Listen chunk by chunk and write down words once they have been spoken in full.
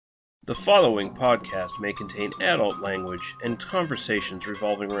The following podcast may contain adult language and conversations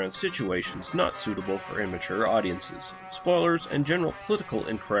revolving around situations not suitable for immature audiences. Spoilers and general political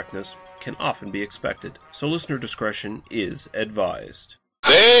incorrectness can often be expected, so listener discretion is advised.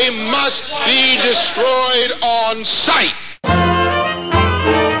 They must be destroyed on sight!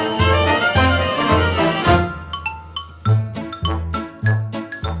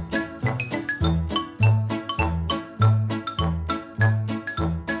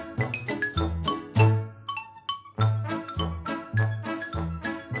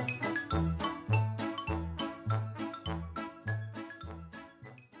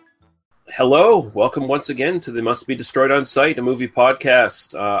 Hello, welcome once again to the Must Be Destroyed on Sight, a movie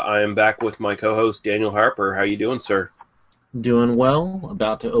podcast. I am back with my co-host Daniel Harper. How you doing, sir? Doing well.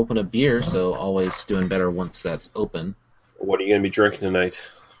 About to open a beer, so always doing better once that's open. What are you going to be drinking tonight?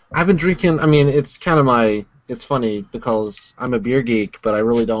 I've been drinking, it's kind of it's funny because I'm a beer geek, but I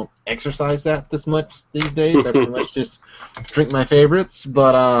really don't exercise that this much these days. I pretty much just drink my favorites,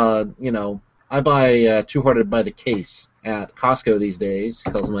 but, I buy Two Hearted by the case at Costco these days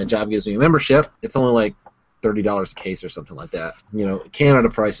because my job gives me a membership. It's only like $30 a case or something like that. Canada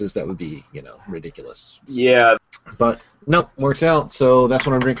prices, that would be, ridiculous. Yeah. But, no, works out, so that's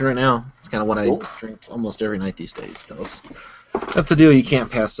what I'm drinking right now. It's kind of what I drink almost every night these days because that's a deal you can't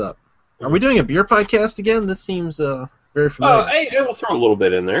pass up. Are we doing a beer podcast again? This seems very familiar. I will throw a little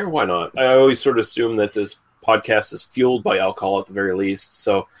bit in there. Why not? I always sort of assume that this podcast is fueled by alcohol at the very least.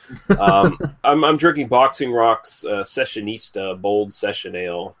 So I'm drinking Boxing Rock's Sessionista Bold Session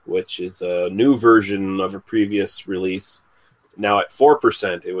Ale, which is a new version of a previous release. Now at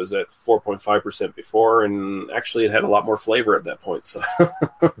 4%. It was at 4.5% before, and actually it had a lot more flavor at that point. So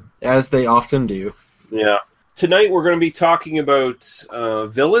as they often do. Yeah. Tonight we're going to be talking about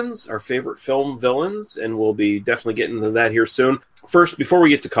villains, our favorite film villains, and we'll be definitely getting to that here soon. First, before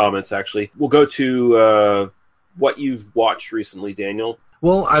we get to comments, actually, we'll go to what you've watched recently, Daniel.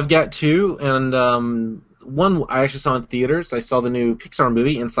 Well, I've got two, and one I actually saw in theaters. I saw the new Pixar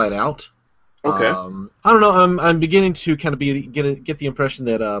movie, Inside Out. Okay. I don't know. I'm beginning to kind of get the impression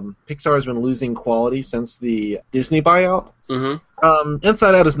that Pixar has been losing quality since the Disney buyout. Mm-hmm.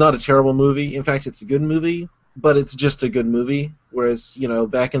 Inside Out is not a terrible movie. In fact, it's a good movie, but it's just a good movie. Whereas,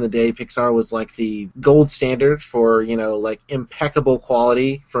 back in the day, Pixar was like the gold standard for, impeccable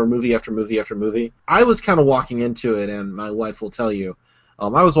quality for movie after movie after movie. I was kind of walking into it, and my wife will tell you,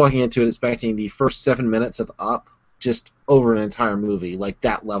 I was walking into it expecting the first 7 minutes of Up just over an entire movie, like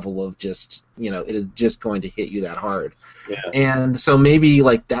that level of just, it is just going to hit you that hard. Yeah. And so maybe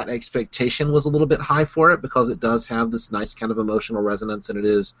that expectation was a little bit high for it because it does have this nice kind of emotional resonance, and it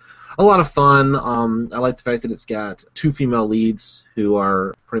is a lot of fun. I like the fact that it's got two female leads who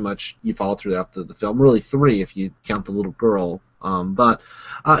are pretty much you follow throughout the film. Really three if you count the little girl. But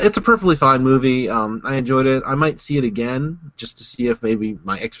it's a perfectly fine movie. I enjoyed it. I might see it again just to see if maybe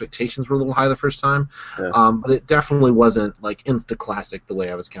my expectations were a little high the first time. Yeah. But it definitely wasn't insta classic the way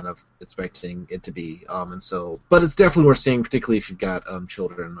I was kind of expecting it to be. But it's definitely worth seeing, particularly if you've got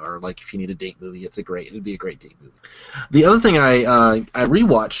children or if you need a date movie. It'd be a great date movie. The other thing I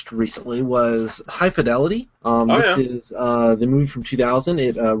rewatched recently was High Fidelity. This is the movie from 2000.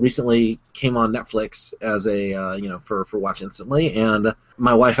 It recently came on Netflix as a for watch instantly, and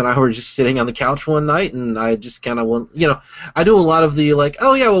my wife and I were just sitting on the couch one night, and I just kind of went, I do a lot of the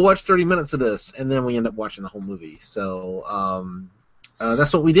we'll watch 30 minutes of this, and then we end up watching the whole movie. So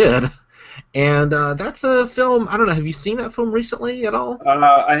that's what we did, and that's a film. I don't know. Have you seen that film recently at all?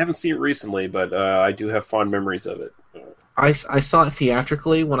 I haven't seen it recently, but I do have fond memories of it. I saw it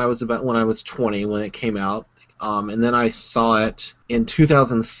theatrically when I was 20 when it came out. And then I saw it in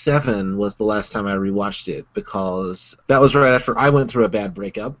 2007 was the last time I rewatched it because that was right after I went through a bad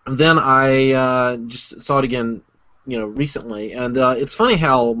breakup. And then I just saw it again, recently. And it's funny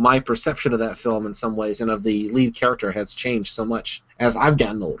how my perception of that film in some ways and of the lead character has changed so much as I've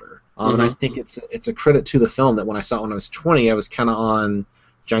gotten older. And I think it's a credit to the film that when I saw it when I was 20, I was kind of on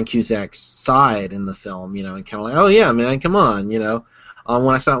John Cusack's side in the film, and kind of oh yeah, man, come on,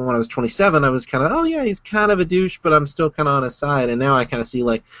 when I saw it when I was 27, I was kind of, oh yeah, he's kind of a douche, but I'm still kind of on his side. And now I kind of see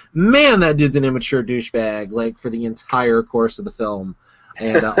man, that dude's an immature douchebag, for the entire course of the film.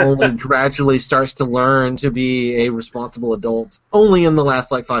 And only gradually starts to learn to be a responsible adult only in the last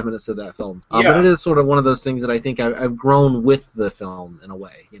 5 minutes of that film. But it is sort of one of those things that I think I've grown with the film in a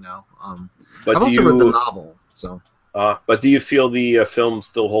way, But I've also read the novel, so... But do you feel the film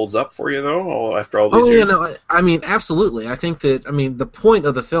still holds up for you, though, after all these years? Absolutely. I think that, the point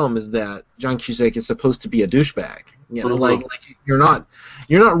of the film is that John Cusack is supposed to be a douchebag. You're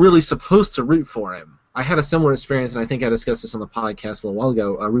not really supposed to root for him. I had a similar experience, and I think I discussed this on the podcast a little while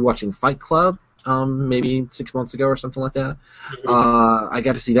ago, rewatching Fight Club, maybe 6 months ago or something like that. I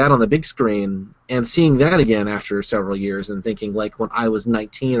got to see that on the big screen, and seeing that again after several years and thinking, like, when I was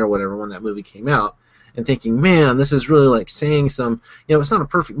 19 or whatever when that movie came out, and thinking, man, this is really like saying some, it's not a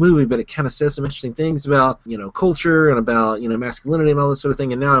perfect movie, but it kind of says some interesting things about, culture and about, masculinity and all this sort of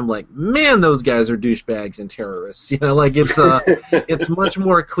thing. And now I'm like, man, those guys are douchebags and terrorists. Like it's much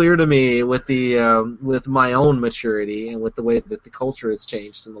more clear to me with with my own maturity and with the way that the culture has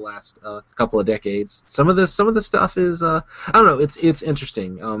changed in the last couple of decades. Some of the stuff is, I don't know, it's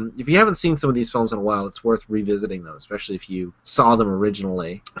interesting. If you haven't seen some of these films in a while, it's worth revisiting them, especially if you saw them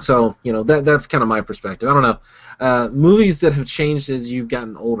originally. So, that's kind of my perspective. I don't know. Movies that have changed as you've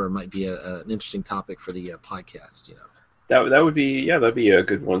gotten older might be an interesting topic for the podcast. That would be that'd be a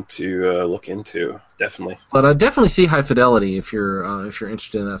good one to look into, definitely. But definitely see High Fidelity if you're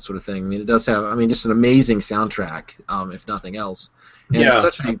interested in that sort of thing. I mean, it does have just an amazing soundtrack, if nothing else, and it's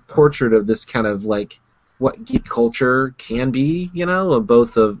such a portrait of this kind of like what geek culture can be.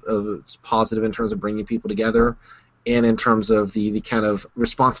 Both of it's positive in terms of bringing people together, and in terms of the kind of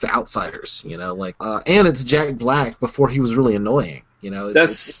response to outsiders, and it's Jack Black before he was really annoying, It's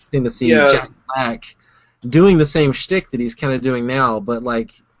interesting to see Jack Black doing the same shtick that he's kind of doing now, but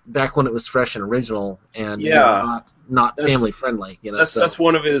like back when it was fresh and original and not family friendly. That's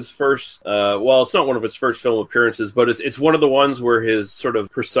one of his first. It's not one of his first film appearances, but it's one of the ones where his sort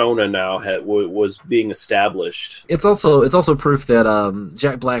of persona now was being established. It's also proof that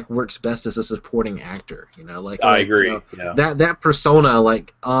Jack Black works best as a supporting actor. I agree. That persona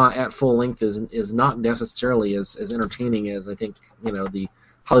at full length is not necessarily as entertaining as I think the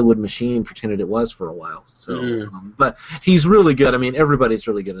Hollywood machine pretended it was for a while. So, but he's really good. I mean, everybody's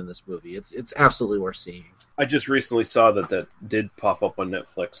really good in this movie. It's absolutely worth seeing. I just recently saw that did pop up on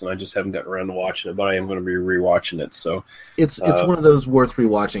Netflix, and I just haven't gotten around to watching it, but I am going to be rewatching it. So it's one of those worth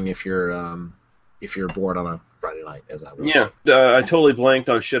rewatching if you're bored on a Friday night, as I was. Yeah, I totally blanked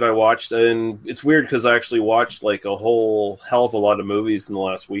on shit I watched, and it's weird because I actually watched like a whole hell of a lot of movies in the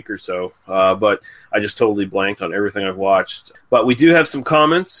last week or so, but I just totally blanked on everything I've watched. But we do have some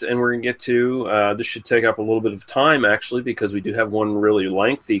comments, and we're going to get to, this should take up a little bit of time, actually, because we do have one really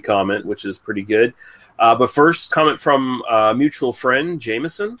lengthy comment, which is pretty good. But first, comment from a mutual friend,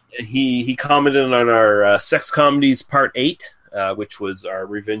 Jameson. He commented on our Sex Comedies Part 8, which was our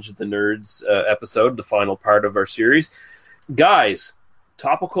Revenge of the Nerds episode, the final part of our series. Guys,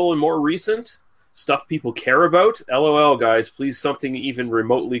 topical and more recent, stuff people care about. LOL, guys, please something even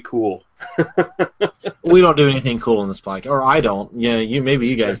remotely cool. We don't do anything cool in this podcast, or I don't. Yeah, maybe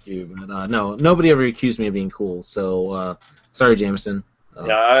you guys do, but no, nobody ever accused me of being cool. So sorry, Jameson.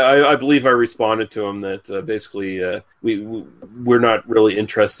 I believe I responded to him that basically we're not really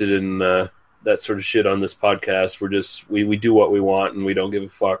interested in that sort of shit on this podcast. We're just we do what we want, and we don't give a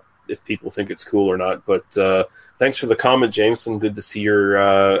fuck if people think it's cool or not. But thanks for the comment, Jameson. Good to see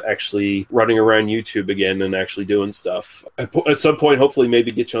you're actually running around YouTube again and actually doing stuff. At some point, hopefully,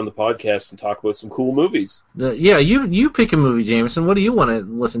 maybe get you on the podcast and talk about some cool movies. You pick a movie, Jameson. What do you want to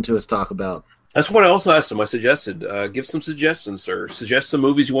listen to us talk about? That's what I also asked him. I suggested, give some suggestions, sir. Suggest some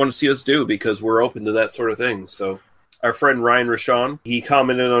movies you want to see us do, because we're open to that sort of thing. So our friend Ryan Rashawn, he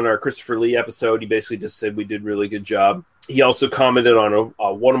commented on our Christopher Lee episode. He basically just said we did a really good job. He also commented on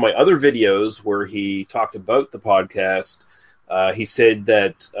one of my other videos where he talked about the podcast. He said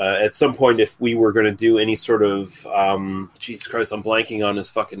that at some point, if we were going to do any sort of, Jesus Christ, I'm blanking on his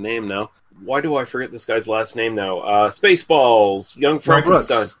fucking name now. Why do I forget this guy's last name now? Spaceballs, Young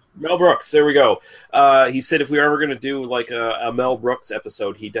Frankenstein. Mel Brooks, there we go. He said if we were ever going to do like a Mel Brooks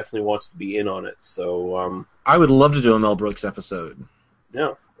episode, he definitely wants to be in on it. So I would love to do a Mel Brooks episode.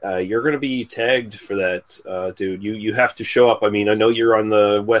 Yeah, you're going to be tagged for that, dude. You have to show up. I mean, I know you're on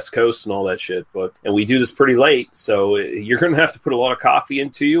the West Coast and all that shit, and we do this pretty late, so you're going to have to put a lot of coffee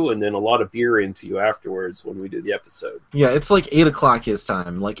into you and then a lot of beer into you afterwards when we do the episode. Yeah, it's like 8 o'clock his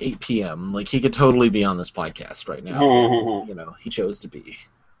time, like 8 p.m. Like, he could totally be on this podcast right now. He chose to be.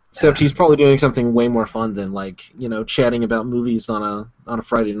 Except he's probably doing something way more fun than chatting about movies on a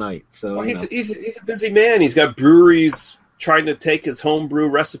Friday night. So well, he's a busy man. He's got breweries trying to take his homebrew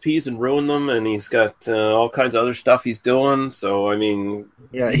recipes and ruin them, and he's got all kinds of other stuff he's doing. So I mean,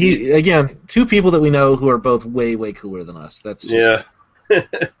 yeah, again, two people that we know who are both way cooler than us. That's just... yeah.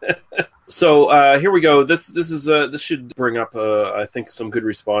 So here we go. This should bring up I think some good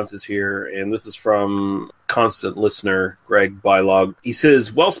responses here, and this is from constant listener, Greg Bylog. He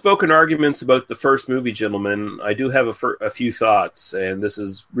says, well-spoken arguments about the first movie, gentlemen. I do have a few thoughts, and this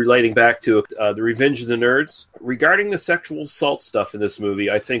is relating back to The Revenge of the Nerds. Regarding the sexual assault stuff in this movie,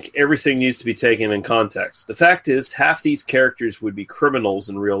 I think everything needs to be taken in context. The fact is, half these characters would be criminals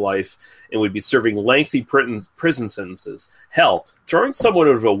in real life and would be serving lengthy prison sentences. Hell, throwing someone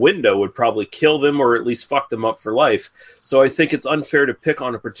out of a window would probably kill them or at least fuck them up for life. So I think it's unfair to pick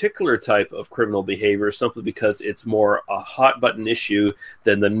on a particular type of criminal behavior simply because it's more a hot-button issue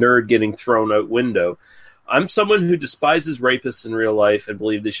than the nerd getting thrown out window. I'm someone who despises rapists in real life and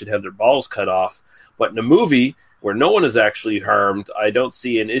believe they should have their balls cut off, but in a movie where no one is actually harmed, I don't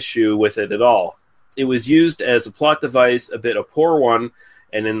see an issue with it at all. It was used as a plot device, a bit a poor one,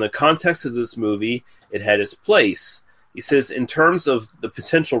 and in the context of this movie, it had its place. He says, in terms of the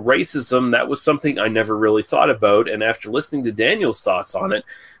potential racism, that was something I never really thought about, and after listening to Daniel's thoughts on it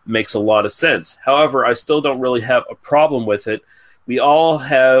makes a lot of sense. However, I still don't really have a problem with it. We all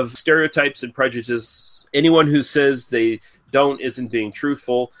have stereotypes and prejudices. Anyone who says they don't isn't being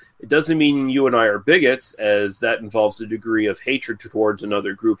truthful. It doesn't mean you and I are bigots, as that involves a degree of hatred towards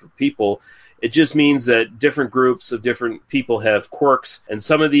another group of people. It just means that different groups of different people have quirks, and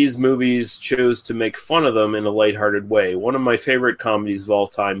some of these movies chose to make fun of them in a lighthearted way. One of my favorite comedies of all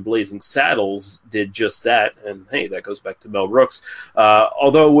time, Blazing Saddles, did just that, and hey, that goes back to Mel Brooks,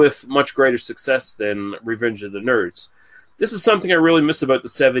 although with much greater success than Revenge of the Nerds. This is something I really miss about the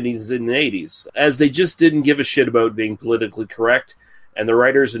 70s and 80s, as they just didn't give a shit about being politically correct, and the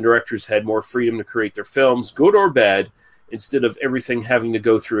writers and directors had more freedom to create their films, good or bad, instead of everything having to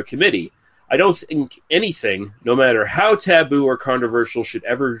go through a committee. I don't think anything, no matter how taboo or controversial, should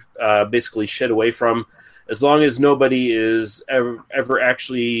ever basically shed away from, as long as nobody is ever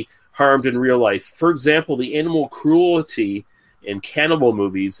actually harmed in real life. For example, the animal cruelty in cannibal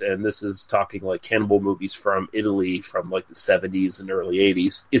movies, and this is talking like cannibal movies from Italy from like the 70s and early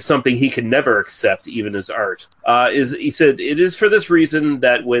 80s, is something he can never accept, even as art. He said, it is for this reason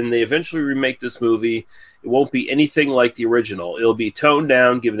that when they eventually remake this movie, it won't be anything like the original. It'll be toned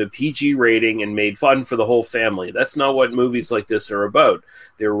down, given a PG rating, and made fun for the whole family. That's not what movies like this are about.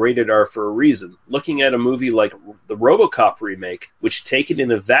 They're rated R for a reason. Looking at a movie like the RoboCop remake, which taken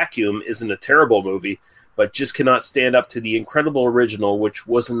in a vacuum isn't a terrible movie, but just cannot stand up to the incredible original, which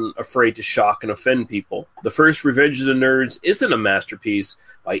wasn't afraid to shock and offend people. The first Revenge of the Nerds isn't a masterpiece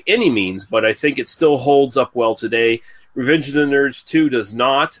by any means, but I think it still holds up well today. Revenge of the Nerds 2 does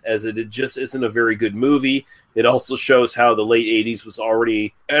not, as it just isn't a very good movie. It also shows how the late 80s was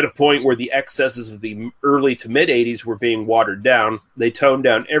already at a point where the excesses of the early to mid 80s were being watered down. They toned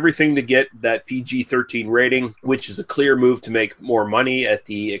down everything to get that PG-13 rating, which is a clear move to make more money at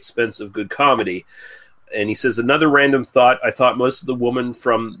the expense of good comedy. And he says, another random thought, I thought most of the women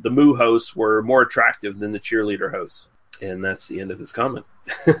from the Moo house were more attractive than the cheerleader house. And that's the end of his comment.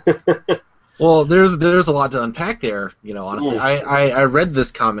 Well, there's a lot to unpack there, honestly. I read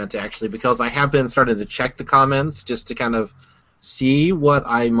this comment, actually, because I have been starting to check the comments just to kind of see what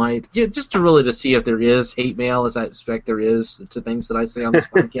I might, just to see if there is hate mail, as I expect there is to things that I say on this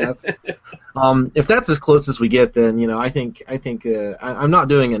podcast. If that's as close as we get, then I think I'm not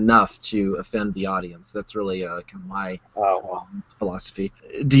doing enough to offend the audience. That's really kind of my philosophy.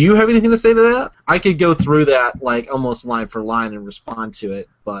 Do you have anything to say to that? I could go through that like almost line for line and respond to it,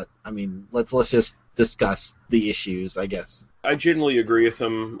 but I mean, let's just discuss the issues, I guess. I generally agree with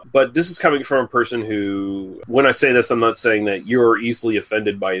him, but this is coming from a person who, when I say this, I'm not saying that you're easily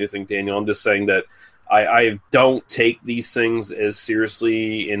offended by anything, Daniel. I'm just saying that I don't take these things as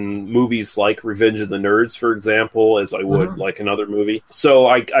seriously in movies like Revenge of the Nerds, for example, as I would like another movie. So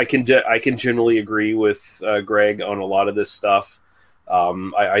I can generally agree with Greg on a lot of this stuff.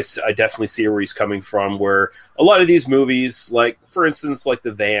 I definitely see where he's coming from, where a lot of these movies, like, for instance, like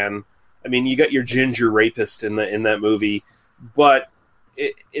The Van, I mean, you got your ginger rapist in that movie, but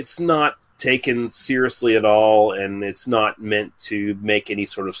it's not taken seriously at all, and it's not meant to make any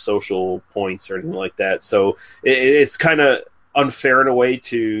sort of social points or anything like that. So it's kind of unfair in a way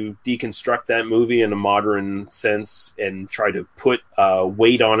to deconstruct that movie in a modern sense and try to put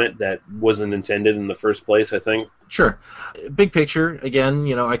weight on it that wasn't intended in the first place, I think. Sure. Big picture, again,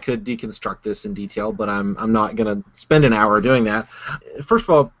 I could deconstruct this in detail, but I'm not going to spend an hour doing that. First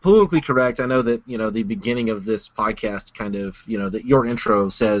of all, politically correct, I know that, the beginning of this podcast kind of, that your intro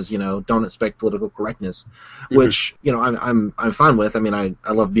says, don't expect political correctness, which, I'm fine with. I mean,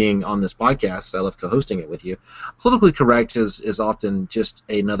 I love being on this podcast. I love co-hosting it with you. Politically correct is often just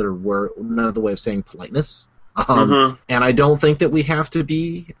another way of saying politeness. And I don't think that we have to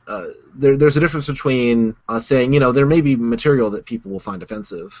be there's a difference between saying, there may be material that people will find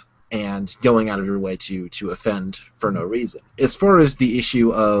offensive, and going out of your way to offend for no reason. As far as the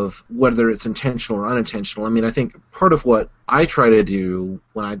issue of whether it's intentional or unintentional, I mean, I think part of what I try to do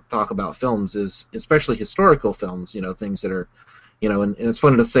when I talk about films is, especially historical films, things that are, and it's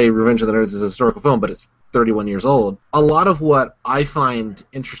funny to say Revenge of the Nerds is a historical film, but it's 31 years old. A lot of what I find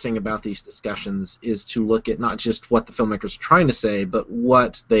interesting about these discussions is to look at not just what the filmmakers are trying to say, but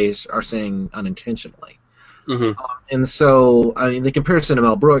what they are saying unintentionally. Mm-hmm. And so, I mean, the comparison to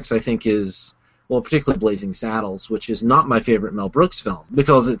Mel Brooks, I think, is, well, particularly Blazing Saddles, which is not my favorite Mel Brooks film,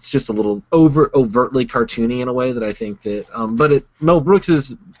 because it's just a little overtly cartoony in a way that I think that, Mel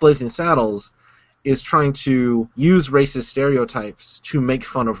Brooks's Blazing Saddles is trying to use racist stereotypes to make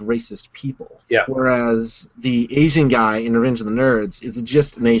fun of racist people. Yeah. Whereas the Asian guy in Revenge of the Nerds is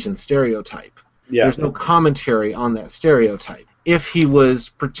just an Asian stereotype. Yeah. There's no commentary on that stereotype. If he was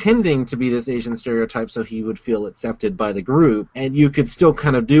pretending to be this Asian stereotype so he would feel accepted by the group, and you could still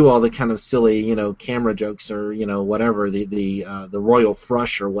kind of do all the kind of silly, camera jokes or, whatever, the royal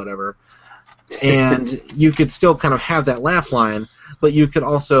thrush or whatever, and you could still kind of have that laugh line, but you could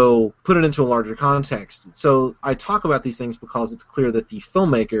also put it into a larger context. So I talk about these things because it's clear that the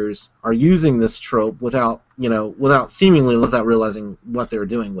filmmakers are using this trope without realizing what they're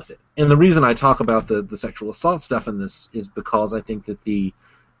doing with it. And the reason I talk about the sexual assault stuff in this is because I think that the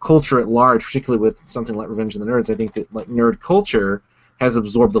culture at large, particularly with something like Revenge of the Nerds, I think that like nerd culture has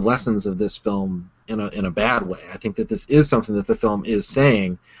absorbed the lessons of this film in a bad way. I think that this is something that the film is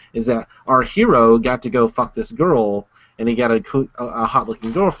saying, is that our hero got to go fuck this girl, and he got a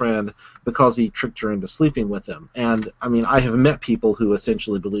hot-looking girlfriend because he tricked her into sleeping with him. And, I mean, I have met people who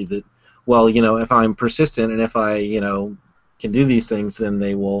essentially believe that, well, if I'm persistent and if I, can do these things, then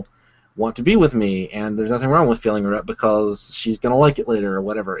they will want to be with me, and there's nothing wrong with feeling her up because she's going to like it later or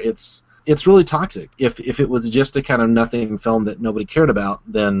whatever. It's really toxic. If it was just a kind of nothing film that nobody cared about,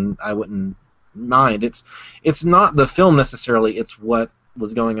 then I wouldn't mind. It's not the film necessarily, it's what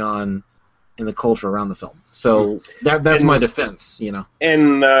was going on in the culture around the film. So that's my defense,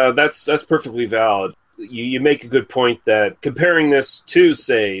 And that's perfectly valid. You make a good point that comparing this to,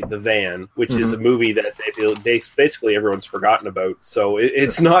 say, The Van, which is a movie that basically everyone's forgotten about. So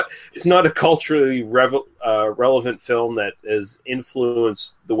it's not a culturally relevant film that has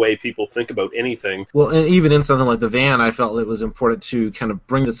influenced the way people think about anything. Well, and even in something like The Van, I felt it was important to kind of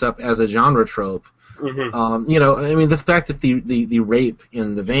bring this up as a genre trope. Mm-hmm. I mean, the fact that the rape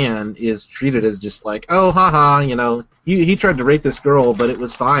in The Van is treated as just like, oh, haha, he tried to rape this girl, but it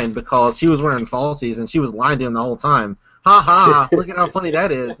was fine because he was wearing falsies and she was lying to him the whole time. Ha ha! Look at how funny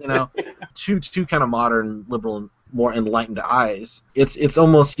that is. Two kind of modern, liberal, and more enlightened eyes. It's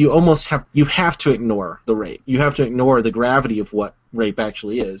almost you have to ignore the rape. You have to ignore the gravity of what rape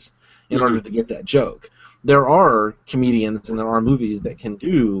actually is in order to get that joke. There are comedians and there are movies that can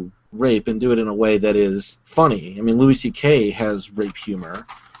do rape and do it in a way that is funny. I mean, Louis C.K. has rape humor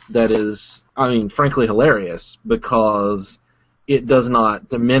that is, frankly hilarious because it does not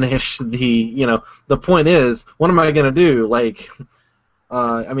diminish the point is, what am I going to do? Like,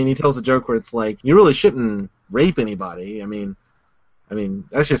 he tells a joke where it's like, you really shouldn't rape anybody. I mean,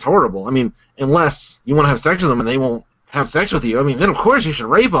 that's just horrible. Unless you want to have sex with them and they won't have sex with you, then of course you should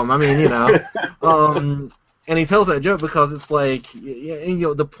rape them. And he tells that joke because it's like,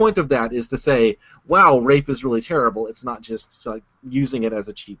 the point of that is to say, wow, rape is really terrible. It's not just like using it as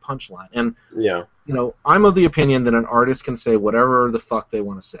a cheap punchline. And I'm of the opinion that an artist can say whatever the fuck they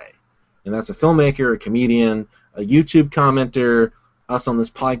want to say, and that's a filmmaker, a comedian, a YouTube commenter, us on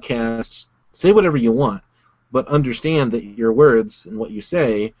this podcast. Say whatever you want, but understand that your words and what you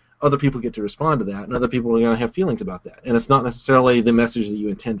say, other people get to respond to that, and other people are going to have feelings about that. And it's not necessarily the message that you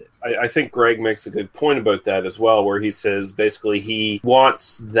intended. I think Greg makes a good point about that as well, where he says basically he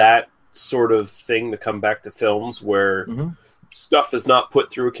wants that sort of thing to come back to films where stuff is not put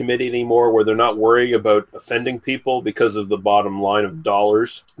through a committee anymore, where they're not worrying about offending people because of the bottom line of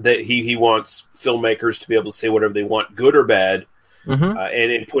dollars. That he wants filmmakers to be able to say whatever they want, good or bad,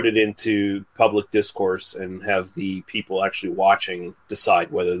 and put it into public discourse and have the people actually watching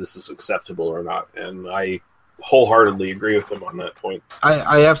decide whether this is acceptable or not. And I wholeheartedly agree with him on that point.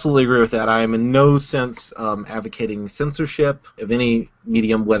 I absolutely agree with that. I am in no sense advocating censorship of any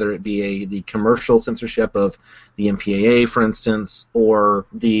medium, whether it be the commercial censorship of the MPAA, for instance, or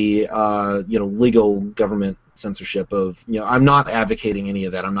the legal government censorship of, I'm not advocating any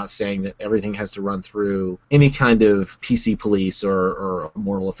of that. I'm not saying that everything has to run through any kind of PC police or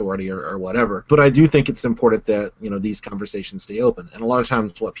moral authority or whatever. But I do think it's important that, these conversations stay open. And a lot of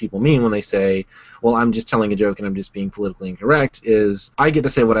times what people mean when they say, well, I'm just telling a joke and I'm just being politically incorrect, is I get to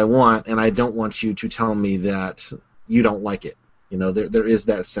say what I want and I don't want you to tell me that you don't like it. there is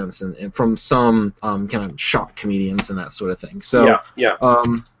that sense, and from some kind of shock comedians and that sort of thing. So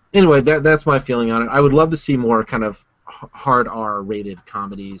anyway, that's my feeling on it. I would love to see more kind of hard R rated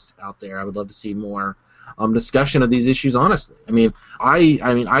comedies out there. I would love to see more discussion of these issues honestly. I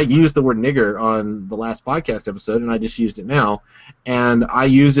used the word nigger on the last podcast episode, and I just used it now, and I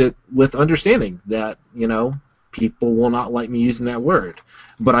use it with understanding that people will not like me using that word,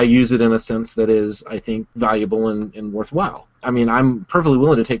 but I use it in a sense that is, I think, valuable and worthwhile. I'm perfectly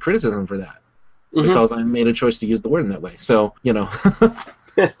willing to take criticism for that because I made a choice to use the word in that way. So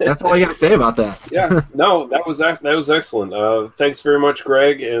that's all I got to say about that. Yeah, no, that was excellent. Thanks very much,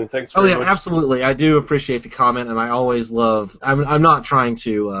 Greg, and thanks very much. Absolutely. I do appreciate the comment, and I always love. I'm not trying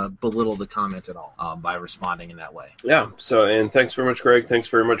to belittle the comment at all by responding in that way. Yeah. So, and thanks very much, Greg. Thanks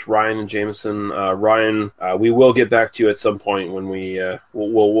very much, Ryan and Jameson. Ryan, we will get back to you at some point when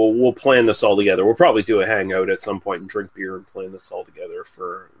we'll plan this all together. We'll probably do a hangout at some point and drink beer and plan this all together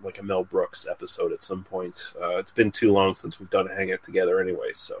for like a Mel Brooks episode at some point. It's been too long since we've done a hangout together anyway.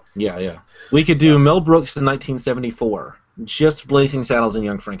 So yeah, we could do Mel Brooks in 1974, just Blazing Saddles and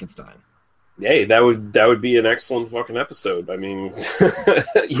Young Frankenstein. Hey, that would be an excellent fucking episode.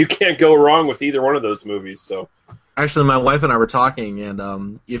 You can't go wrong with either one of those movies. So, actually, my wife and I were talking,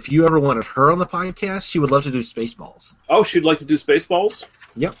 and if you ever wanted her on the podcast, she would love to do Spaceballs. Oh, she'd like to do Spaceballs?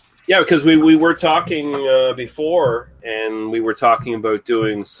 Yep. Yeah, because we were talking before, and we were talking about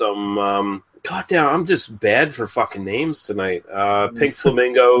doing some. Goddamn, I'm just bad for fucking names tonight. Pink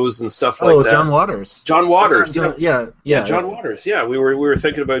Flamingos and stuff like that. John Waters. John Waters. Yeah. John Waters. Yeah, we were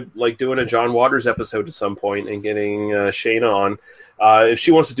thinking about like doing a John Waters episode at some point and getting Shayna on. If she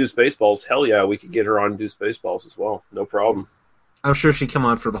wants to do Spaceballs, hell yeah, we could get her on and do Spaceballs as well. No problem. I'm sure she'd come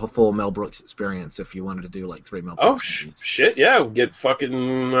on for the whole Mel Brooks experience if you wanted to do like 3 Mel Brooks. Oh shit, yeah, we'll get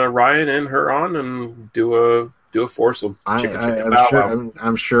fucking Ryan and her on and do a foursome.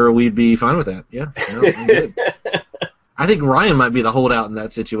 I'm sure we'd be fine with that. Yeah. No, I'm good. I think Ryan might be the holdout in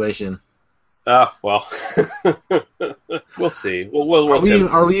that situation. Well, we'll see.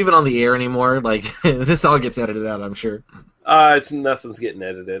 Are we even on the air anymore? Like, this all gets edited out, I'm sure. Nothing's getting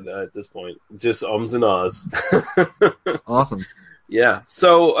edited at this point. Just ums and ahs. Awesome. Yeah.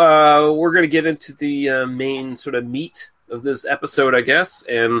 So we're going to get into the main sort of meat of this episode, I guess,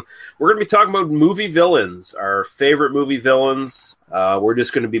 and we're going to be talking about movie villains, our favorite movie villains. We're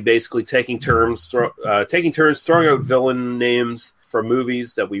just going to be basically taking turns throwing out villain names from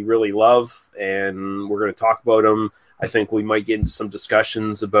movies that we really love, and we're going to talk about them. I think we might get into some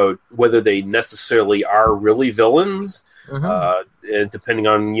discussions about whether they necessarily are really villains, and depending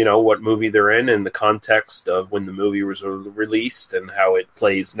on what movie they're in and the context of when the movie was released and how it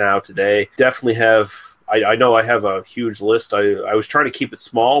plays now today. Definitely have. I know I have a huge list. I was trying to keep it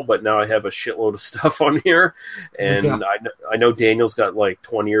small, but now I have a shitload of stuff on here. And I know Daniel's got like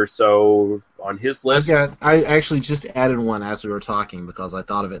 20 or so on his list. I actually just added one as we were talking because I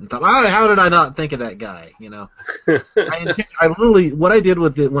thought of it and thought, how did I not think of that guy? I literally, what I did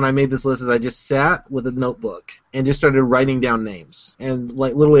with it when I made this list is I just sat with a notebook and just started writing down names. And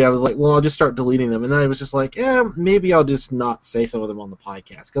like literally I was like, well, I'll just start deleting them. And then I was just like, maybe I'll just not say some of them on the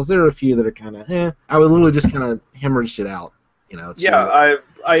podcast because there are a few that are kind of, I would literally just kind of hemorrhage shit out.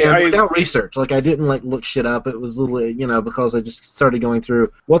 Without research, like I didn't like look shit up. It was literally, because I just started going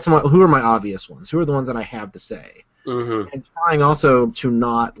through who are my obvious ones, who are the ones that I have to say, and trying also to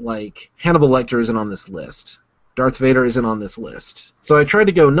not like Hannibal Lecter isn't on this list, Darth Vader isn't on this list. So I tried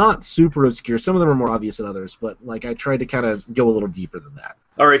to go not super obscure. Some of them are more obvious than others, but like I tried to kind of go a little deeper than that.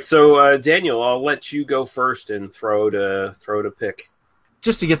 All right, so Daniel, I'll let you go first and throw to pick.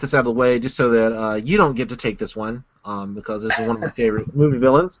 Just to get this out of the way, just so that you don't get to take this one, because this is one of my favorite movie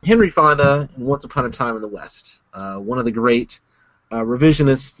villains. Henry Fonda in Once Upon a Time in the West. One of the great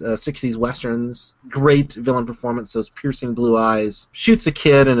revisionist 60s westerns. Great villain performance, those piercing blue eyes. Shoots a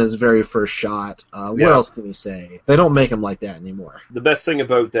kid in his very first shot. What else can you say? They don't make him like that anymore. The best thing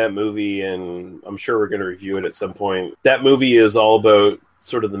about that movie, and I'm sure we're going to review it at some point, that movie is all about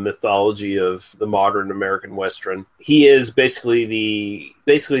sort of the mythology of the modern American Western. He is basically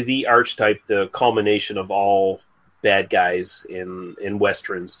the archetype, the culmination of all bad guys in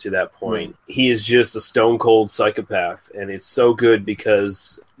Westerns to that point. He is just a stone cold psychopath, and it's so good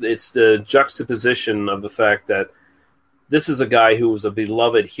because it's the juxtaposition of the fact that this is a guy who was a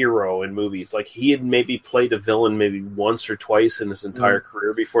beloved hero in movies. Like, he had maybe played a villain maybe once or twice in his entire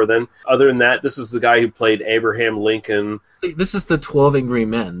career before then. Other than that, this is the guy who played Abraham Lincoln. This is the 12 Angry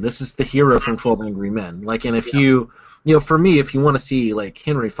Men. This is the hero from 12 Angry Men. Like, and if you for me, if you want to see like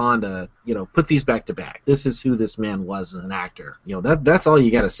Henry Fonda, put these back to back. This is who this man was as an actor. That's all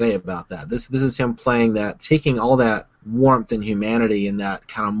you got to say about that. This is him playing that, taking all that warmth and humanity and that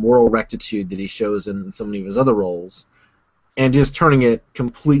kind of moral rectitude that he shows in so many of his other roles, and just turning it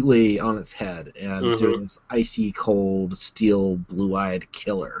completely on its head and doing this icy cold, steel, blue-eyed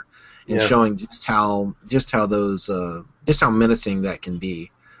killer, and showing just how menacing that can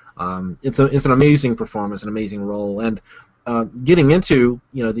be. It's an amazing performance, an amazing role, and getting into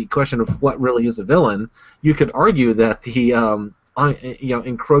the question of what really is a villain, you could argue that the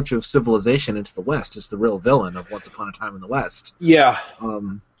encroach of civilization into the West is the real villain of Once Upon a Time in the West. Yeah.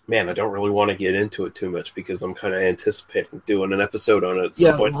 Man, I don't really want to get into it too much because I'm kind of anticipating doing an episode on it at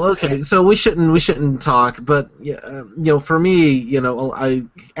some point. Well, okay, so we shouldn't talk, but for me,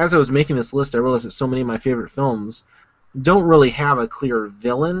 as I was making this list, I realized that so many of my favorite films don't really have a clear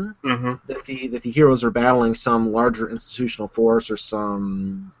villain, that the heroes are battling some larger institutional force or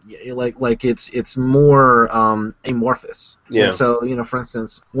some like it's more amorphous. Yeah. And so for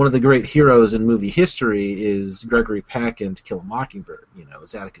instance, one of the great heroes in movie history is Gregory Peck in To Kill a Mockingbird.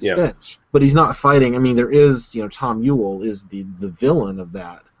 Is Atticus Finch, but he's not fighting. I mean, there is Tom Ewell is the villain of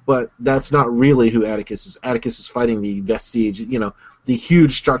that. But that's not really who Atticus is. Atticus is fighting the vestige, the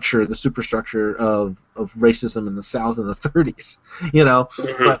huge structure, the superstructure of racism in the South in the 30s,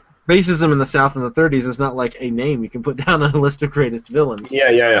 But racism in the South in the 30s is not like a name you can put down on a list of greatest villains.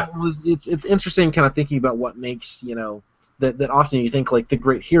 Yeah. It's interesting kind of thinking about what makes, that often you think like the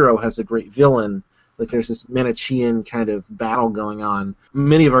great hero has a great villain. Like there's this Manichean kind of battle going on.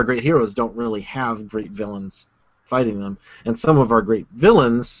 Many of our great heroes don't really have great villains fighting them, and some of our great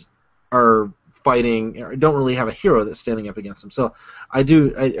villains are fighting, or don't really have a hero that's standing up against them. So I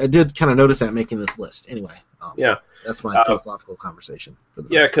did kind of notice that making this list. Anyway, that's my philosophical conversation.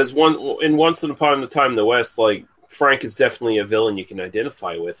 Because Once Upon a Time in the West, like Frank is definitely a villain you can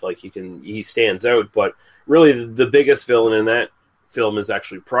identify with. Like he stands out, but really the biggest villain in that film is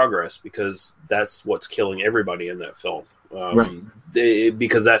actually Progress, because that's what's killing everybody in that film. Right.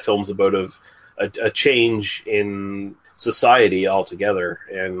 Because that film's about a change in society altogether,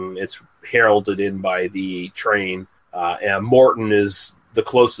 and it's heralded in by the train. And Morton is the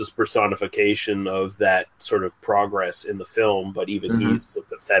closest personification of that sort of progress in the film, but even he's a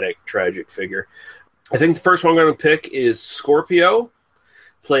pathetic, tragic figure. I think the first one I'm going to pick is Scorpio,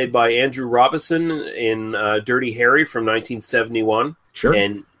 played by Andrew Robinson in Dirty Harry from 1971. Sure.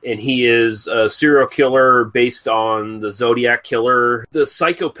 And he is a serial killer based on the Zodiac Killer, the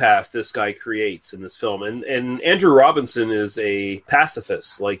psychopath this guy creates in this film. And Andrew Robinson is a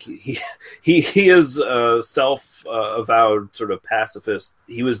pacifist. Like he is a self-avowed sort of pacifist.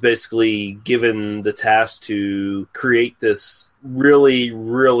 He was basically given the task to create this really,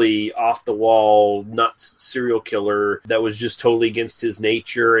 really off-the-wall, nuts serial killer that was just totally against his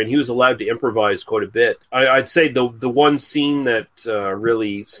nature, and he was allowed to improvise quite a bit. I'd say the one scene that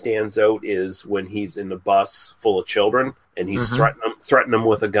really stands out is when he's in the bus full of children, and he's threatening them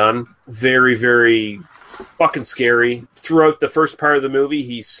with a gun. Very, very fucking scary. Throughout the first part of the movie,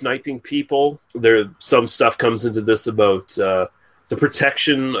 he's sniping people. Some stuff comes into this about the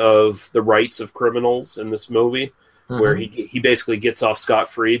protection of the rights of criminals in this movie, where he basically gets off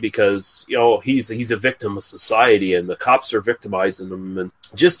scot-free because he's a victim of society and the cops are victimizing him. And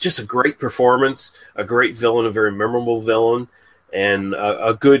just a great performance, a great villain, a very memorable villain, and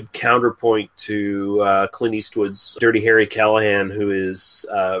a good counterpoint to Clint Eastwood's Dirty Harry Callahan, who is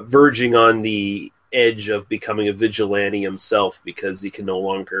verging on the edge of becoming a vigilante himself because he can no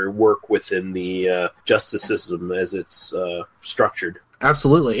longer work within the justice system as it's structured.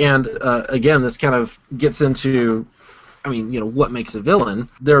 Absolutely. And again, this kind of gets into, what makes a villain.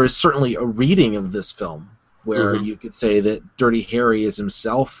 There is certainly a reading of this film where you could say that Dirty Harry is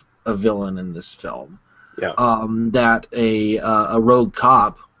himself a villain in this film. Yeah. That a rogue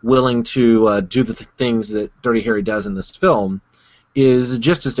cop willing to do the things that Dirty Harry does in this film is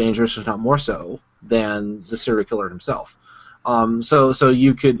just as dangerous, if not more so, than the serial killer himself. So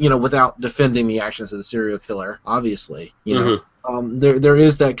you could, without defending the actions of the serial killer, obviously, there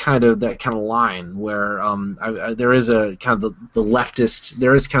is that kind of line where there is a kind of the leftist,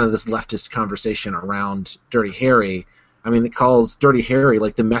 there is kind of this leftist conversation around Dirty Harry. That calls Dirty Harry,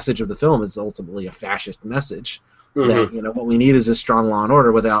 like, the message of the film is ultimately a fascist message. That, what we need is a strong law and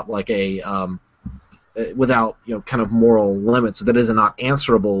order without, like, without kind of moral limits that is not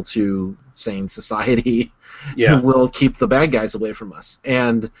answerable to sane society. Who will keep the bad guys away from us.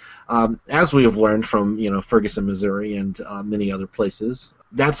 And as we have learned from Ferguson, Missouri, and many other places,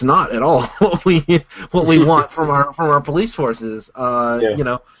 that's not at all what we want from our police forces.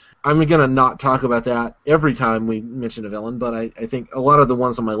 I'm gonna not talk about that every time we mention a villain, but I think a lot of the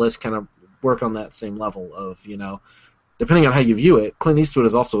ones on my list kind of work on that same level of, depending on how you view it, Clint Eastwood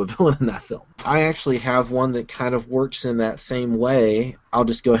is also a villain in that film. I actually have one that kind of works in that same way. I'll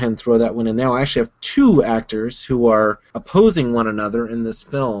just go ahead and throw that one in now. I actually have two actors who are opposing one another in this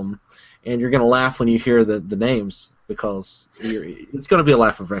film, and you're going to laugh when you hear the names because it's going to be a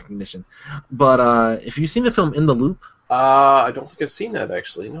laugh of recognition. But if you've seen the film In the Loop, I don't think I've seen that,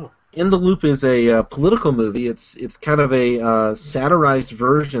 actually, no. In the Loop is a political movie. It's kind of a satirized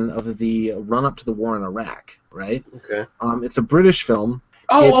version of the run-up to the war in Iraq, right? Okay. It's a British film.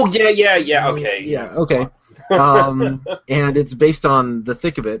 Yeah, okay. Yeah, okay. And it's based on The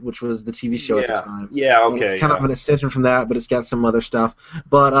Thick of It, which was the TV show at the time. Yeah, okay. And it's kind of an extension from that, but it's got some other stuff.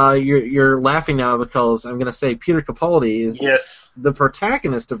 But you're laughing now because I'm going to say Peter Capaldi is the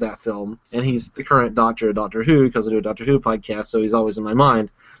protagonist of that film, and he's the current Doctor of Doctor Who because I do a Doctor Who podcast, so he's always in my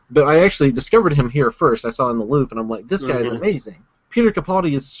mind. But I actually discovered him here first. I saw In the Loop, and I'm like, this guy is amazing. Peter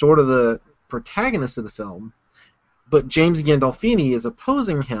Capaldi is sort of the protagonist of the film, but James Gandolfini is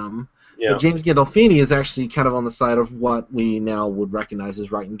opposing him. Yeah. But James Gandolfini is actually kind of on the side of what we now would recognize as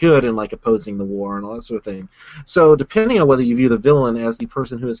right and good and like opposing the war and all that sort of thing. So depending on whether you view the villain as the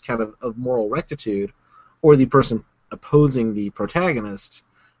person who is kind of moral rectitude or the person opposing the protagonist,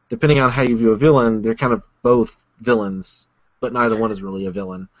 depending on how you view a villain, they're kind of both villains, but neither one is really a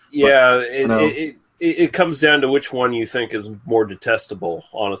villain. Yeah, it comes down to which one you think is more detestable,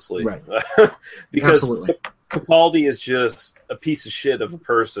 honestly. Right. Because Absolutely. Capaldi is just a piece of shit of a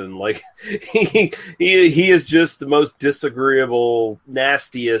person. Like he is just the most disagreeable,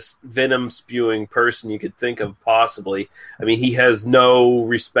 nastiest, venom-spewing person you could think of possibly. I mean, he has no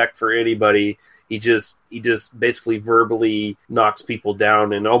respect for anybody. He just basically verbally knocks people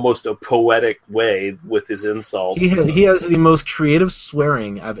down in almost a poetic way with his insults. He has the most creative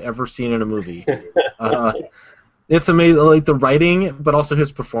swearing I've ever seen in a movie. It's amazing, like the writing, but also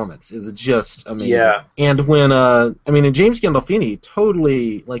his performance is just amazing. Yeah. And when, and James Gandolfini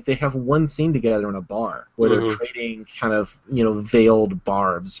totally, like, they have one scene together in a bar where they're trading kind of, veiled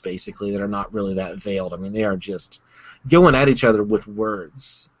barbs, basically, that are not really that veiled. I mean, they are just going at each other with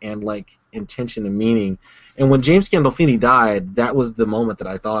words and, like, intention and meaning. And when James Gandolfini died, that was the moment that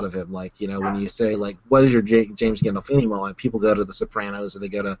I thought of him. Like, when you say, like, what is your James Gandolfini moment? People go to The Sopranos or they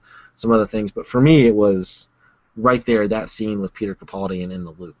go to some other things. But for me, it was right there, that scene with Peter Capaldi and In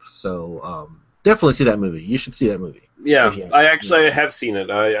the Loop. So definitely see that movie. You should see that movie. Yeah, I have seen it.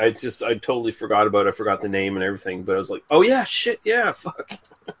 I totally forgot about it. I forgot the name and everything. But I was like, oh yeah, shit, yeah, fuck.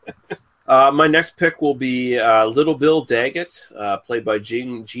 My next pick will be Little Bill Daggett, played by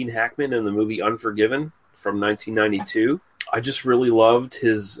Gene Hackman in the movie Unforgiven from 1992. I just really loved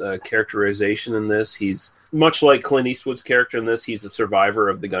his characterization in this. He's much like Clint Eastwood's character in this. He's a survivor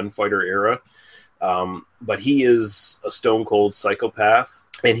of the gunfighter era. But he is a stone-cold psychopath,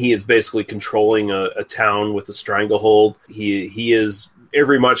 and he is basically controlling a town with a stranglehold. He is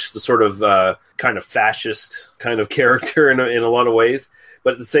very much the sort of kind of fascist kind of character in a lot of ways.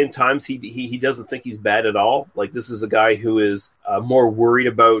 But at the same time, he doesn't think he's bad at all. Like, this is a guy who is more worried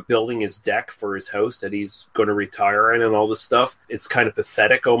about building his deck for his house that he's going to retire in and all this stuff. It's kind of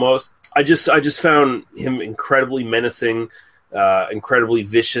pathetic almost. I just found him incredibly menacing, incredibly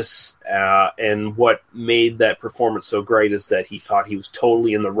vicious, and what made that performance so great is that he thought he was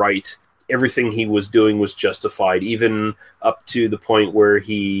totally in the right. Everything he was doing was justified, even up to the point where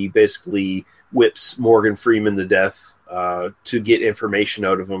he basically whips Morgan Freeman to death to get information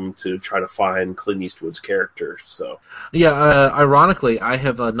out of him to try to find Clint Eastwood's character. So, yeah, ironically, I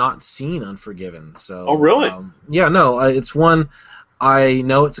have not seen Unforgiven. So, oh, really? It's one. I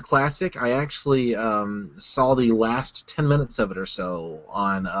know it's a classic. I actually saw the last 10 minutes of it or so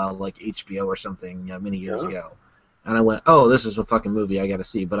on like HBO or something many years ago. And I went, oh, this is a fucking movie I got to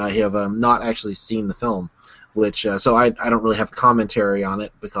see. But I have not actually seen the film, which so I don't really have commentary on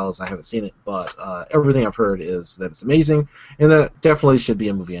it because I haven't seen it. But everything I've heard is that it's amazing, and that definitely should be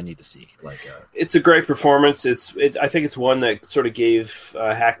a movie I need to see. Like, it's a great performance. I think it's one that sort of gave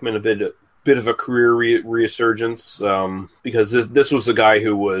Hackman a bit of a career resurgence, because this was a guy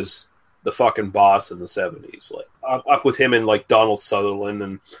who was the fucking boss in the 70s, like up with him and like Donald Sutherland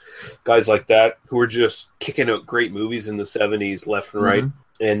and guys like that who were just kicking out great movies in the 70s left and right.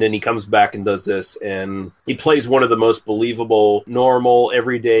 And then he comes back and does this, and he plays one of the most believable, normal,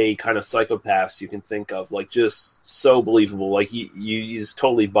 everyday kind of psychopaths you can think of. Like, just so believable. Like, you just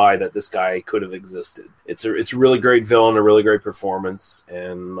totally buy that this guy could have existed. It's a really great villain, a really great performance,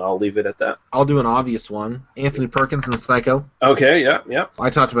 and I'll leave it at that. I'll do an obvious one. Anthony Perkins in Psycho. Okay, yeah.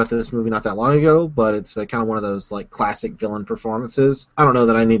 I talked about this movie not that long ago, but it's kind of one of those like classic villain performances. I don't know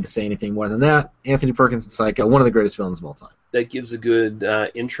that I need to say anything more than that. Anthony Perkins in Psycho, one of the greatest villains of all time. That gives a good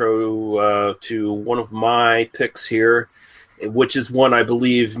intro to one of my picks here, which is one I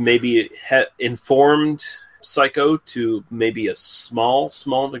believe maybe informed Psycho to maybe a small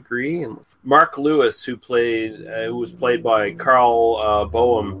degree. And Mark Lewis, who was played by Carl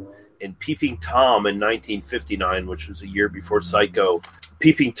Boehm in Peeping Tom in 1959, which was a year before Psycho.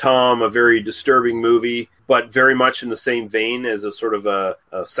 Peeping Tom, a very disturbing movie, but very much in the same vein as a sort of a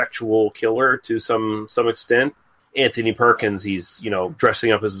sexual killer to some extent. Anthony Perkins, he's,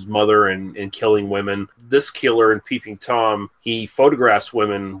 dressing up as his mother and killing women. This killer in Peeping Tom, he photographs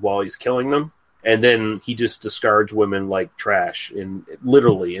women while he's killing them, and then he just discards women like trash,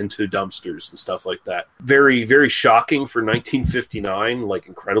 literally into dumpsters and stuff like that. Very, very shocking for 1959, like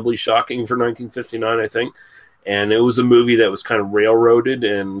incredibly shocking for 1959, I think. And it was a movie that was kind of railroaded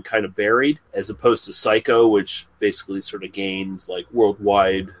and kind of buried, as opposed to Psycho, which basically sort of gained like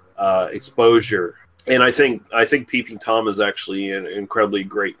worldwide exposure. And I think Peeping Tom is actually an incredibly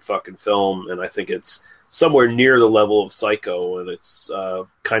great fucking film, and I think it's somewhere near the level of Psycho, and it's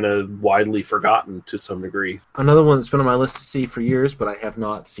kind of widely forgotten to some degree. Another one that's been on my list to see for years, but I have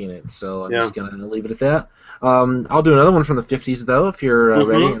not seen it, so I'm just going to leave it at that. I'll do another one from the 50s, though, if you're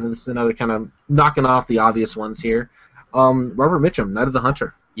ready, and this is another kind of knocking off the obvious ones here. Robert Mitchum, Night of the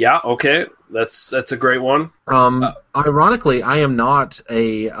Hunter. Yeah, okay. That's a great one. Ironically, I am not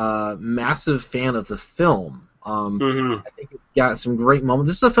a massive fan of the film. I think it's got some great moments.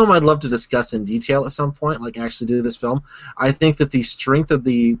 This is a film I'd love to discuss in detail at some point, like actually do this film. I think that the strength of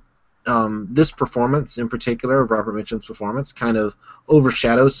this performance in particular, of Robert Mitchum's performance, kind of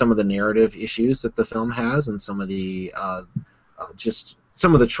overshadows some of the narrative issues that the film has and some of the just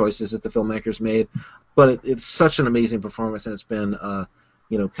some of the choices that the filmmakers made. But it's such an amazing performance, and it's been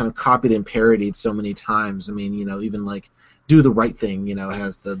kind of copied and parodied so many times. I mean, even like Do the Right Thing,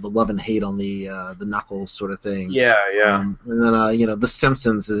 has the love and hate on the knuckles sort of thing. Yeah. And then, The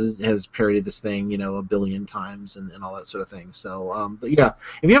Simpsons has parodied this thing, a billion times and all that sort of thing. So, but yeah,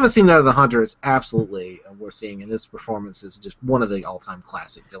 if you haven't seen Night of the Hunter, it's absolutely worth seeing, and this performance is just one of the all-time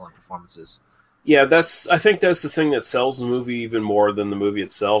classic villain performances. Yeah, I think that's the thing that sells the movie even more than the movie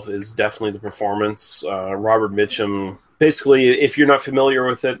itself, is definitely the performance. Robert Mitchum, basically, if you're not familiar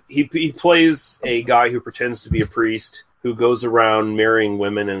with it, he plays a guy who pretends to be a priest who goes around marrying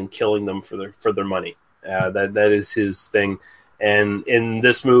women and killing them for their money. That is his thing. And in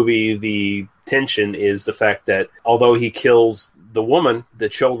this movie, the tension is the fact that although he kills the woman, the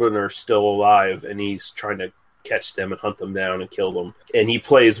children are still alive, and he's trying to catch them and hunt them down and kill them. And he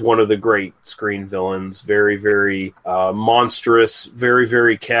plays one of the great screen villains, very, very monstrous, very,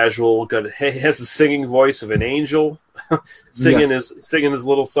 very casual. Has the singing voice of an angel, singing his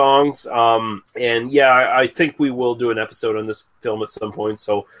little songs. And yeah, I think we will do an episode on this film at some point,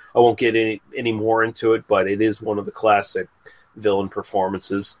 so I won't get any more into it, but it is one of the classic villain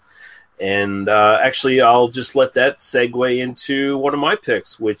performances. And actually, I'll just let that segue into one of my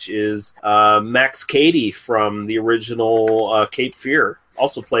picks, which is Max Cady from the original Cape Fear,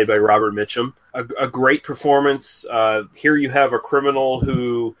 also played by Robert Mitchum. A great performance. Here you have a criminal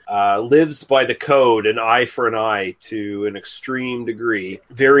who lives by the code, an eye for an eye, to an extreme degree.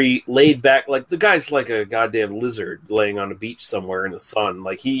 Very laid back, like the guy's like a goddamn lizard laying on a beach somewhere in the sun.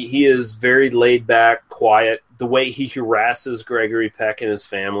 Like he is very laid back, quiet. The way he harasses Gregory Peck and his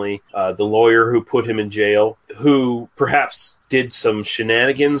family, the lawyer who put him in jail, who perhaps did some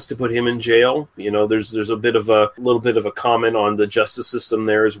shenanigans to put him in jail. There's a little bit of a comment on the justice system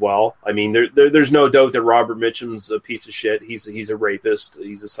there as well. I mean, there's no doubt that Robert Mitchum's a piece of shit. He's a rapist.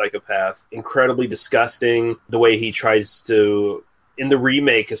 He's a psychopath. Incredibly disgusting. The way he tries to, in the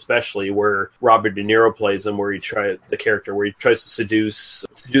remake especially, where Robert De Niro plays him, where he tries to seduce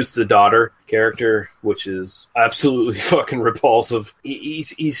the daughter character, which is absolutely fucking repulsive.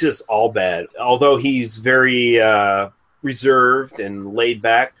 He's just all bad. Although he's very reserved and laid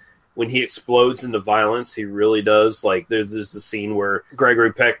back, when he explodes into violence, he really does. Like, there's a scene where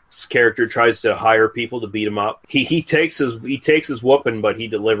Gregory Peck's character tries to hire people to beat him up. He takes his whooping, but he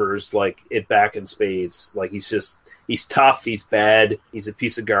delivers like it back in spades. Like, he's tough, he's bad, he's a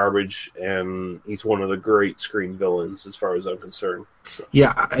piece of garbage, and he's one of the great screen villains as far as I'm concerned. So.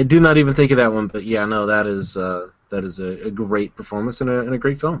 Yeah, I do not even think of that one, but yeah, no, that is that is a great performance and a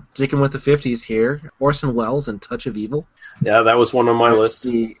great film. Sticking with the 50s here, Orson Welles in Touch of Evil. Yeah, that was one on my list.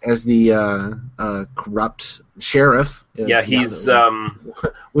 As the corrupt sheriff. Yeah, he's...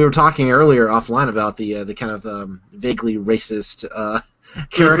 We were talking earlier offline about the kind of vaguely racist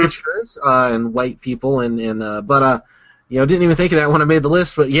caricatures and white people, but didn't even think of that when I made the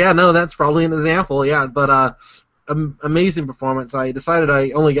list. But yeah, no, that's probably an example. Yeah, but amazing performance. I decided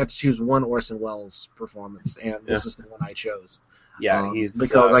I only got to choose one Orson Welles performance, and this is the one I chose. Yeah, he's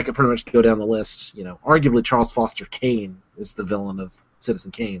because I could pretty much go down the list. Arguably Charles Foster Kane is the villain of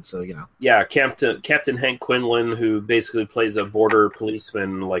Citizen Kane, so Yeah, Captain Hank Quinlan, who basically plays a border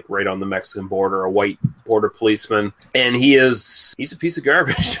policeman, like right on the Mexican border, a white border policeman, and he's a piece of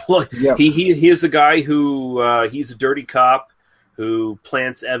garbage. He is a guy who he's a dirty cop who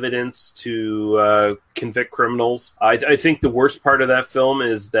plants evidence to convict criminals. I think the worst part of that film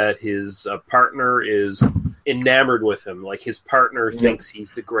is that his partner is enamored with him. Like, his partner thinks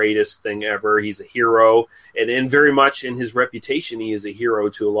he's the greatest thing ever. He's a hero, and very much in his reputation, he is a hero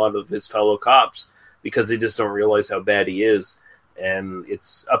to a lot of his fellow cops because they just don't realize how bad he is. And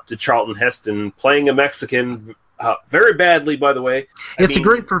it's up to Charlton Heston playing a Mexican. Very badly, by the way. It's a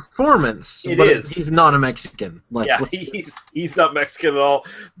great performance. He's not a Mexican. He's not Mexican at all.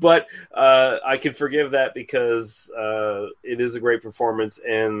 But I can forgive that because it is a great performance,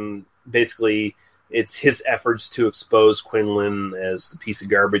 and basically it's his efforts to expose Quinlan as the piece of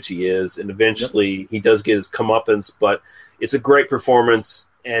garbage he is, and eventually he does get his comeuppance. But it's a great performance,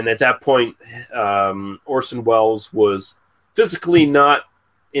 and at that point, Orson Welles was physically not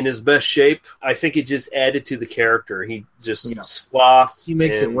in his best shape. I think it just added to the character. He just sloth. He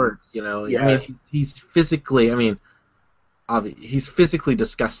makes it work, Yeah. I mean, he's physically. I mean, he's physically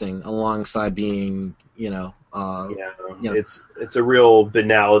disgusting alongside being, It's a real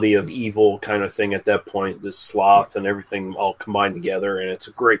banality of evil kind of thing at that point. This sloth and everything all combined together, and it's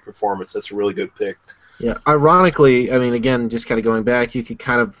a great performance. That's a really good pick. Yeah, ironically, I mean, again, just kind of going back, you could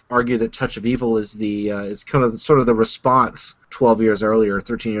kind of argue that Touch of Evil is is kind of sort of the response 12 years earlier,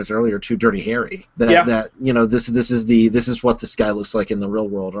 13 years earlier to Dirty Harry. That this is what this guy looks like in the real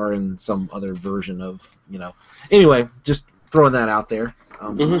world, or in some other version of Anyway, just throwing that out there.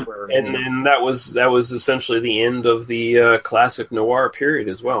 And that was essentially the end of the classic noir period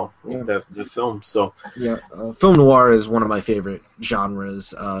as well. The film. So film noir is one of my favorite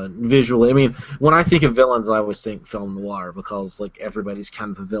genres visually. I mean, when I think of villains, I always think film noir because everybody's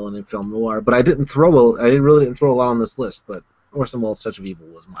kind of a villain in film noir. But I really didn't throw a lot on this list. But Orson Welles' Touch of Evil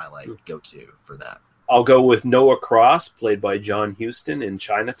was my go-to for that. I'll go with Noah Cross, played by John Huston in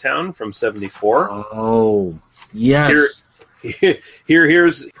Chinatown from '74. Oh, yes.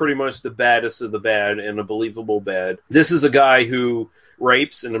 Here's pretty much the baddest of the bad, and a believable bad. This is a guy who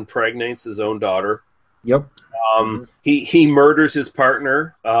rapes and impregnates his own daughter. Yep. He murders his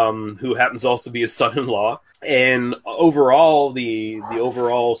partner, who happens also to be his son-in-law. And overall, the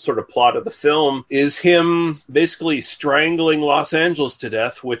overall sort of plot of the film is him basically strangling Los Angeles to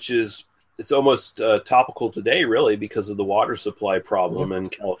death, which is it's almost topical today, really, because of the water supply problem in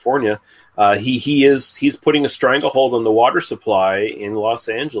California. He's putting a stranglehold on the water supply in Los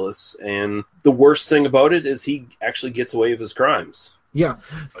Angeles, and the worst thing about it is he actually gets away with his crimes. Yeah,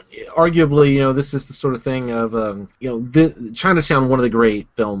 arguably, this is the sort of thing of, Chinatown, one of the great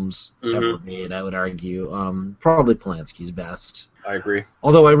films ever made, I would argue. Probably Polanski's best. I agree.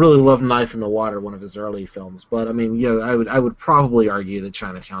 Although I really love Knife in the Water, one of his early films. But I mean, I would probably argue that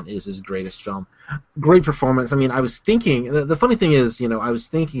Chinatown is his greatest film. Great performance. I mean, I was thinking, the funny thing is, I was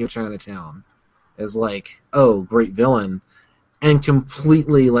thinking of Chinatown as great villain, and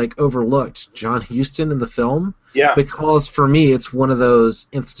completely overlooked John Huston in the film. Yeah. Because for me, it's one of those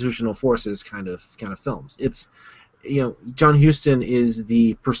institutional forces kind of films. It's John Huston is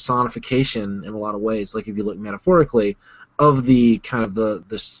the personification in a lot of ways. If you look metaphorically, of the kind of the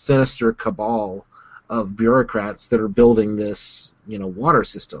sinister cabal of bureaucrats that are building this, water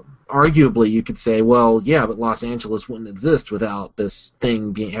system. Arguably, you could say, well, yeah, but Los Angeles wouldn't exist without this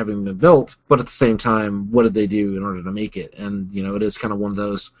thing having been built. But at the same time, what did they do in order to make it? And, it is kind of one of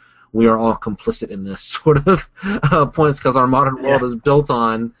those, we are all complicit in this sort of points because our modern world is built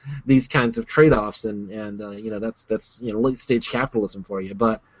on these kinds of trade-offs, and that's late stage capitalism for you.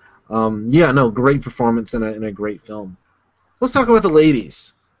 But great performance and a great film. Let's talk about the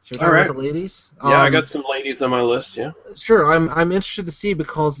ladies. Should we talk about the ladies? Yeah, I got some ladies on my list. Yeah. Sure, I'm interested to see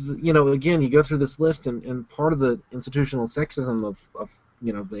because again, you go through this list, and part of the institutional sexism of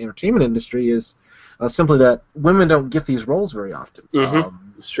the entertainment industry is simply that women don't get these roles very often.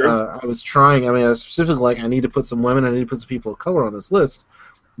 It's true. I was specifically I need to put some women, I need to put some people of color on this list,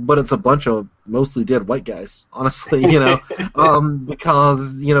 but it's a bunch of mostly dead white guys, honestly,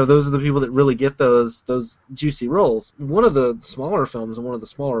 because those are the people that really get those juicy roles. One of the smaller films and one of the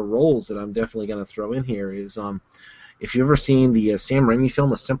smaller roles that I'm definitely going to throw in here is if you've ever seen the Sam Raimi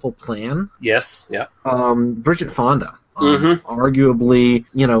film A Simple Plan. Yes, yeah. Bridget Fonda. Arguably,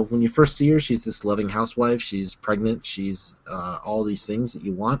 when you first see her, she's this loving housewife. She's pregnant. She's all these things that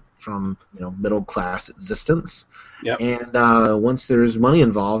you want from middle class existence. Yep. And once there's money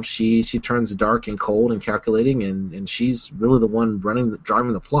involved, she turns dark and cold and calculating, and she's really the one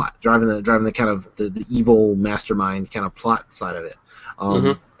driving the plot, driving the kind of the evil mastermind kind of plot side of it.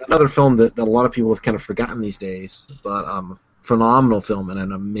 Another film that a lot of people have kind of forgotten these days, but phenomenal film and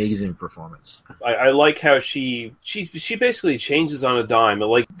an amazing performance. I like how she basically changes on a dime.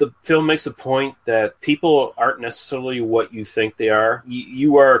 Like, the film makes a point that people aren't necessarily what you think they are.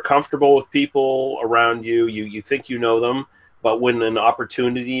 You are comfortable with people around you. You think you know them, but when an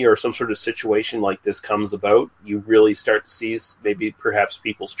opportunity or some sort of situation like this comes about, you really start to see maybe perhaps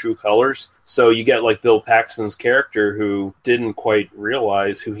people's true colors. So you get like Bill Paxton's character, who didn't quite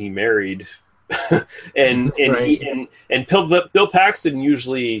realize who he married. and Bill Paxton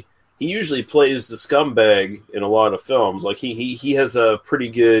usually plays the scumbag in a lot of films. Like he has a pretty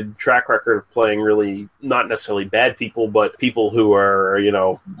good track record of playing really not necessarily bad people, but people who are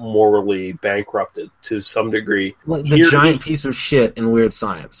morally bankrupted to some degree. Like the giant piece of shit in Weird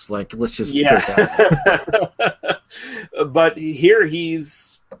Science. Like, let's just put that. But here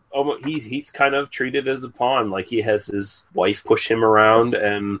he's kind of treated as a pawn. Like, he has his wife push him around,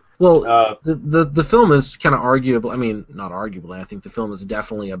 and the film is kind of arguable. I mean, not arguably. I think the film is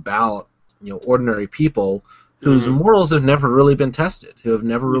definitely about ordinary people whose morals have never really been tested, who have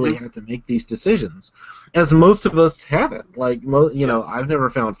never really had to make these decisions, as most of us haven't. Like, I've never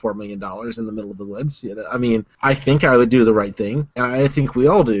found $4 million in the middle of the woods. I mean, I think I would do the right thing, and I think we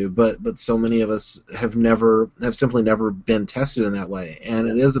all do, but so many of us have simply never been tested in that way. And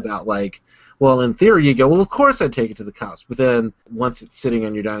it is about, like, well, in theory, you go, well, of course I'd take it to the cops, but then once it's sitting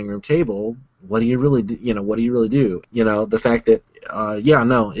on your dining room table, what do you really do? What do you really do? The fact that,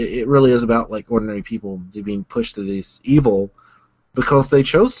 it really is about, like, ordinary people being pushed to this evil because they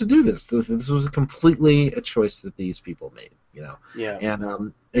chose to do this. This was completely a choice that these people made, Yeah.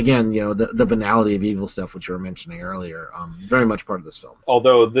 And, again, the banality of evil stuff, which you were mentioning earlier, very much part of this film.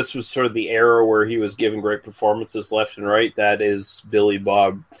 Although this was sort of the era where he was giving great performances left and right, that is Billy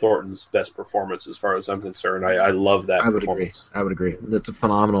Bob Thornton's best performance as far as I'm concerned. I love that performance. I would agree. That's a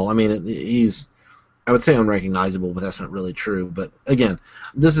phenomenal. I mean, he's, I would say, unrecognizable, but that's not really true. But again,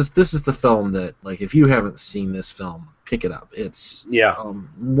 this is the film that, like, if you haven't seen this film, pick it up. It's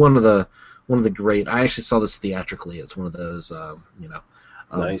one of the great. I actually saw this theatrically. It's one of those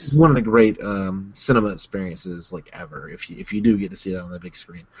nice. One of the great cinema experiences, like, ever, if you do get to see that on the big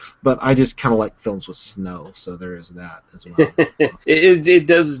screen. But I just kind of like films with snow, so there is that as well. It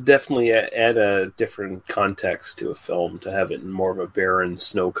does definitely add a different context to a film to have it in more of a barren,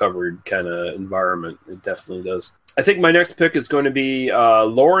 snow-covered kind of environment. It definitely does. I think my next pick is going to be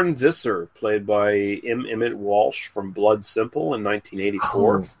Lauren Visser, played by M. Emmett Walsh from Blood Simple in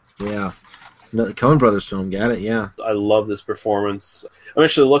 1984. Oh, yeah. No, the Coen Brothers film, got it, yeah. I love this performance. I'm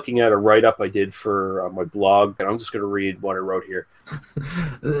actually looking at a write-up I did for my blog, and I'm just going to read what I wrote here.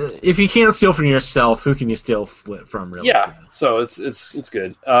 If you can't steal from yourself, who can you steal from, really? Yeah, so it's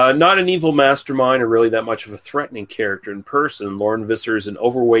good. Not an evil mastermind or really that much of a threatening character in person, Lauren Visser is an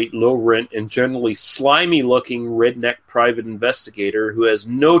overweight, low-rent, and generally slimy-looking redneck private investigator who has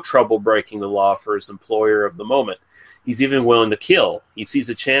no trouble breaking the law for his employer of the moment. He's even willing to kill. He sees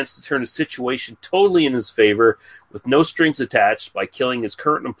a chance to turn a situation totally in his favor with no strings attached by killing his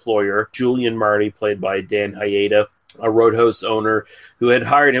current employer, Julian Marty, played by Dan Hyeda, a Roadhouse owner who had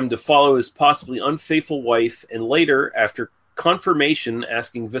hired him to follow his possibly unfaithful wife, and later, after confirmation,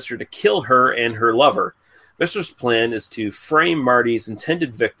 asking Visser to kill her and her lover. Visser's plan is to frame Marty's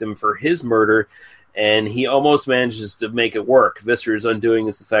intended victim for his murder, and he almost manages to make it work. Visser's undoing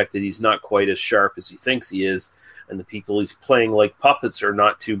is the fact that he's not quite as sharp as he thinks he is, and the people he's playing like puppets are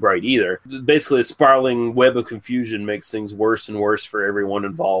not too bright either. Basically, a spiraling web of confusion makes things worse and worse for everyone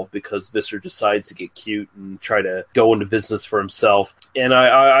involved because Visser decides to get cute and try to go into business for himself. And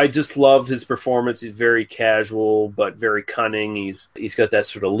I just love his performance. He's very casual, but very cunning. He's got that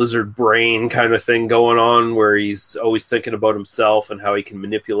sort of lizard brain kind of thing going on where he's always thinking about himself and how he can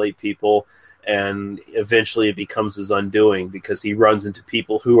manipulate people. And eventually it becomes his undoing because he runs into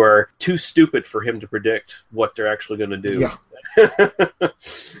people who are too stupid for him to predict what they're actually going to do. Yeah.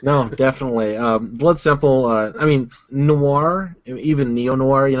 No, definitely. Blood Simple, I mean, noir, even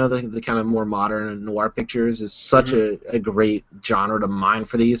neo-noir, the kind of more modern noir pictures is such a great genre to mine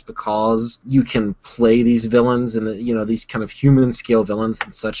for these, because you can play these villains and, these kind of human-scale villains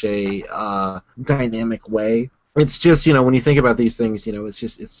in such a dynamic way. It's just, when you think about these things,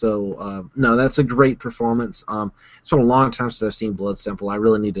 it's so, no, that's a great performance. It's been a long time since I've seen Blood Simple. I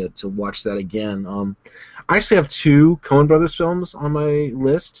really need to watch that again. I actually have 2 Coen Brothers films on my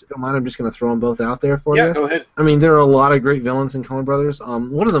list. If you don't mind, I'm just going to throw them both out there for you. Yeah, go ahead. I mean, there are a lot of great villains in Coen Brothers.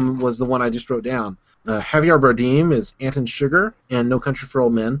 One of them was the one I just wrote down. Javier Bardem is Anton Sugar and No Country for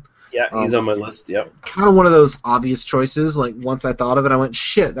Old Men. Yeah, he's on my list, yep. Kind of one of those obvious choices. Like, once I thought of it, I went,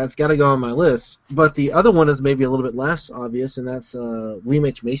 shit, that's got to go on my list. But the other one is maybe a little bit less obvious, and that's William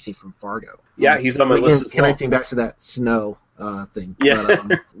H. Macy from Fargo. Yeah, he's on my list as well. Connecting back to that snow thing. Yeah.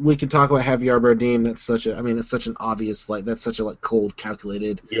 But, we could talk about Javier Bardem. That's such an obvious, that's such a, cold,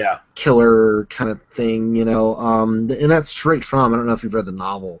 calculated killer kind of thing, and that's straight from, I don't know if you've read the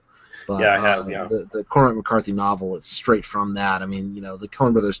novel. But, yeah, I have, yeah. The Cormac McCarthy novel, it's straight from that. I mean, the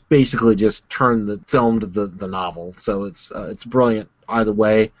Coen brothers basically just filmed the novel, so it's brilliant either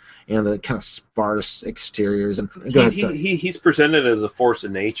way, and the kind of sparse exteriors. And he's presented as a force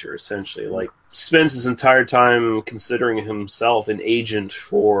of nature, essentially. Like, spends his entire time considering himself an agent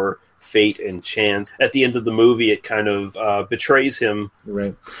for fate and chance. At the end of the movie, it kind of betrays him.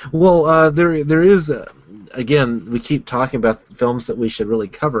 Right. Well, there is. Again, we keep talking about the films that we should really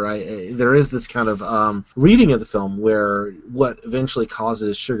cover. There is this kind of reading of the film where what eventually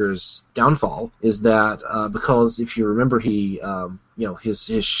causes Sugar's downfall is that because if you remember,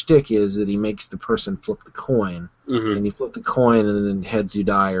 his shtick is that he makes the person flip the coin, and you flip the coin, and then heads you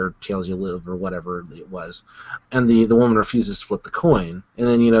die or tails you live or whatever it was, and the woman refuses to flip the coin, and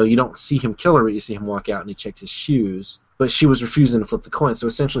then you don't see him kill her, but you see him walk out and he checks his shoes, but she was refusing to flip the coin, so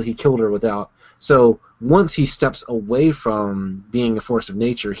essentially he killed her without. So once he steps away from being a force of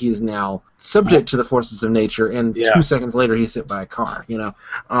nature, he is now subject to the forces of nature, and 2 seconds later he's hit by a car.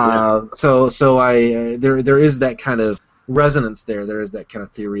 So there is that kind of resonance there. There is that kind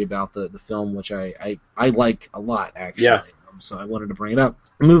of theory about the film, which I like a lot, actually. Yeah. So I wanted to bring it up.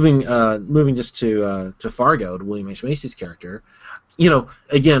 Moving just to Fargo, to William H. Macy's character.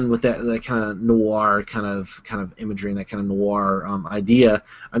 Again with that kind of noir kind of imagery and that kind of noir idea.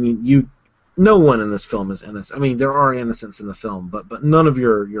 I mean, no one in this film is innocent. I mean, there are innocents in the film, but none of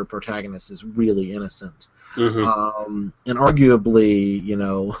your protagonists is really innocent. And arguably,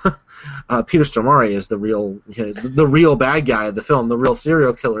 Peter Stormare is the real bad guy of the film. The real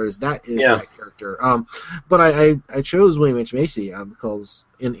serial killer is that character. But I chose William H. Macy because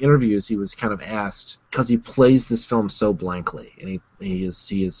in interviews he was kind of asked, because he plays this film so blankly, and he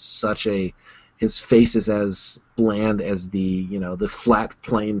is such a. His face is as bland as the flat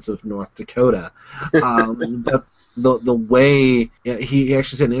plains of North Dakota. But the way he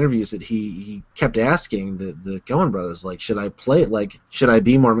actually said in interviews that he kept asking the Coen brothers, like, should I play it? Like, should I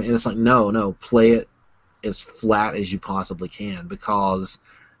be more? And it's like, no, play it as flat as you possibly can, because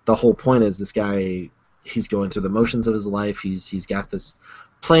the whole point is this guy, he's going through the motions of his life. He's got this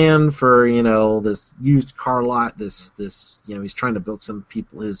plan for this used car lot, this he's trying to build some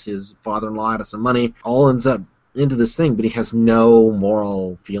people, his father-in-law out of some money, all ends up into this thing, but he has no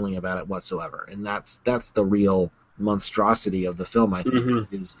moral feeling about it whatsoever, and that's the real monstrosity of the film, I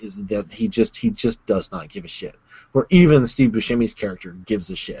think. is that he just does not give a shit, or even Steve Buscemi's character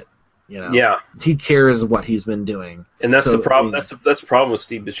gives a shit. He cares what he's been doing, and that's the problem. That's the problem with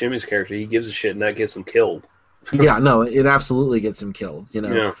Steve Buscemi's character. He gives a shit, and that gets him killed. Yeah, no, it absolutely gets him killed.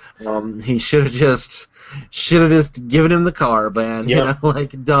 He should have just given him the car, man.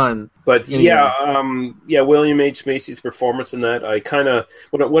 Done. But William H. Macy's performance in that, I kind of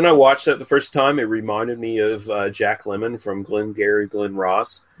when I watched that the first time, it reminded me of Jack Lemmon from Glengarry Glen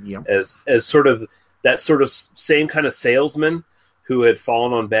Ross, as sort of that sort of same kind of salesman who had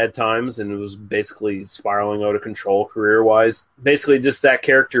fallen on bad times and was basically spiraling out of control career-wise. Basically, just that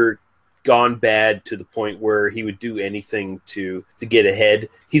character gone bad to the point where he would do anything to get ahead.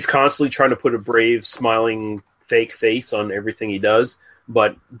 He's constantly trying to put a brave, smiling, fake face on everything he does,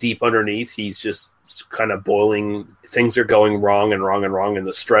 but deep underneath, he's just kind of boiling. Things are going wrong, and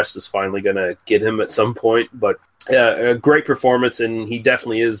the stress is finally going to get him at some point. But a great performance, and he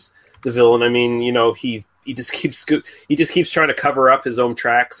definitely is the villain. I mean, he just keeps trying to cover up his own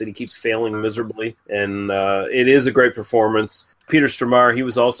tracks, and he keeps failing miserably. And it is a great performance. Peter Stormare, he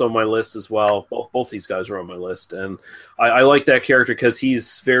was also on my list as well. Both these guys were on my list, and I like that character because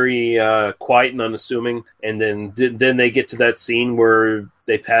he's very quiet and unassuming. And then they get to that scene where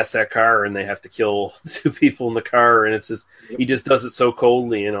they pass that car and they have to kill the two people in the car, and it's just he just does it so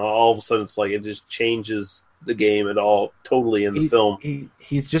coldly, and all of a sudden it's like it just changes the game at all totally in the film.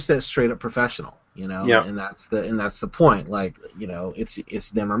 He's just that straight up professional. Yeah. And that's the point. Like,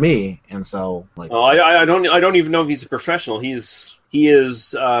 it's them or me, and so like. Oh, I don't even know if he's a professional. He is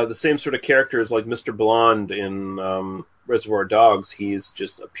the same sort of character as like Mr. Blonde in Reservoir Dogs. He's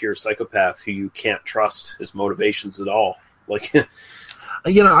just a pure psychopath who you can't trust his motivations at all. Like.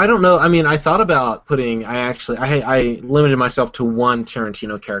 I don't know. I mean, I thought about putting. I limited myself to one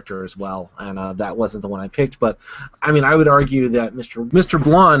Tarantino character as well, and that wasn't the one I picked. But I mean, I would argue that Mr.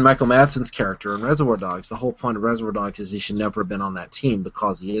 Blonde, Michael Madsen's character in Reservoir Dogs, the whole point of Reservoir Dogs is he should never have been on that team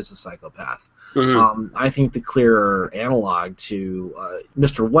because he is a psychopath. Mm-hmm. I think the clearer analog to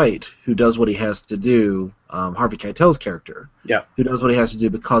Mr. White, who does what he has to do, Harvey Keitel's character, who does what he has to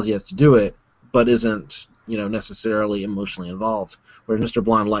do because he has to do it, but isn't necessarily emotionally involved. Whereas Mr.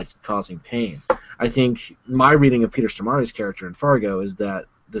 Blonde likes causing pain. I think my reading of Peter Stormare's character in Fargo is that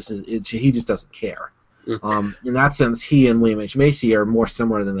he just doesn't care. In that sense, he and William H. Macy are more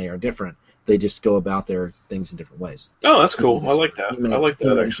similar than they are different. They just go about their things in different ways. Oh, that's cool. I like that. I like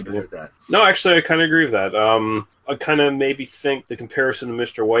that, actually. With that. No, actually, I kind of agree with that. I kind of maybe think the comparison to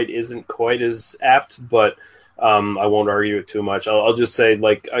Mr. White isn't quite as apt, but I won't argue it too much. I'll just say,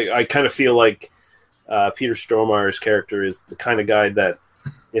 like, I kind of feel like Peter Stormare's character is the kind of guy that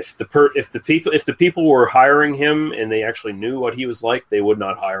if the people were hiring him and they actually knew what he was like, they would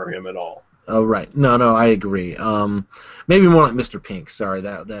not hire him at all. Oh, right. No, I agree. Maybe more like Mr. Pink. Sorry,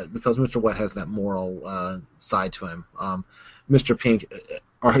 that because Mr. White has that moral side to him. Mr. Pink,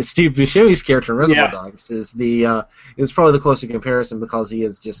 or Steve Buscemi's character in Reservoir Dogs is probably the closest comparison because he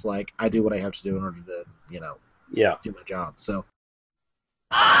is just like, I do what I have to do in order to do my job. So.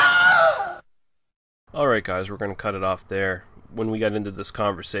 Alright guys, we're going to cut it off there. When we got into this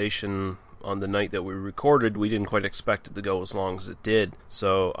conversation on the night that we recorded, we didn't quite expect it to go as long as it did.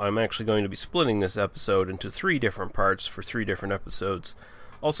 So I'm actually going to be splitting this episode into 3 different parts for 3 different episodes.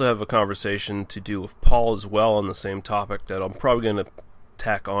 Also have a conversation to do with Paul as well on the same topic that I'm probably going to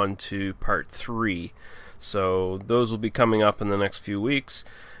tack on to part 3. So those will be coming up in the next few weeks,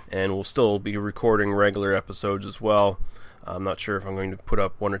 and we'll still be recording regular episodes as well. I'm not sure if I'm going to put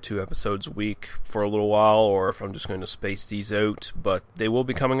up 1 or 2 episodes a week for a little while, or if I'm just going to space these out, but they will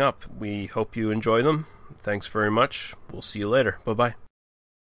be coming up. We hope you enjoy them. Thanks very much. We'll see you later. Bye-bye.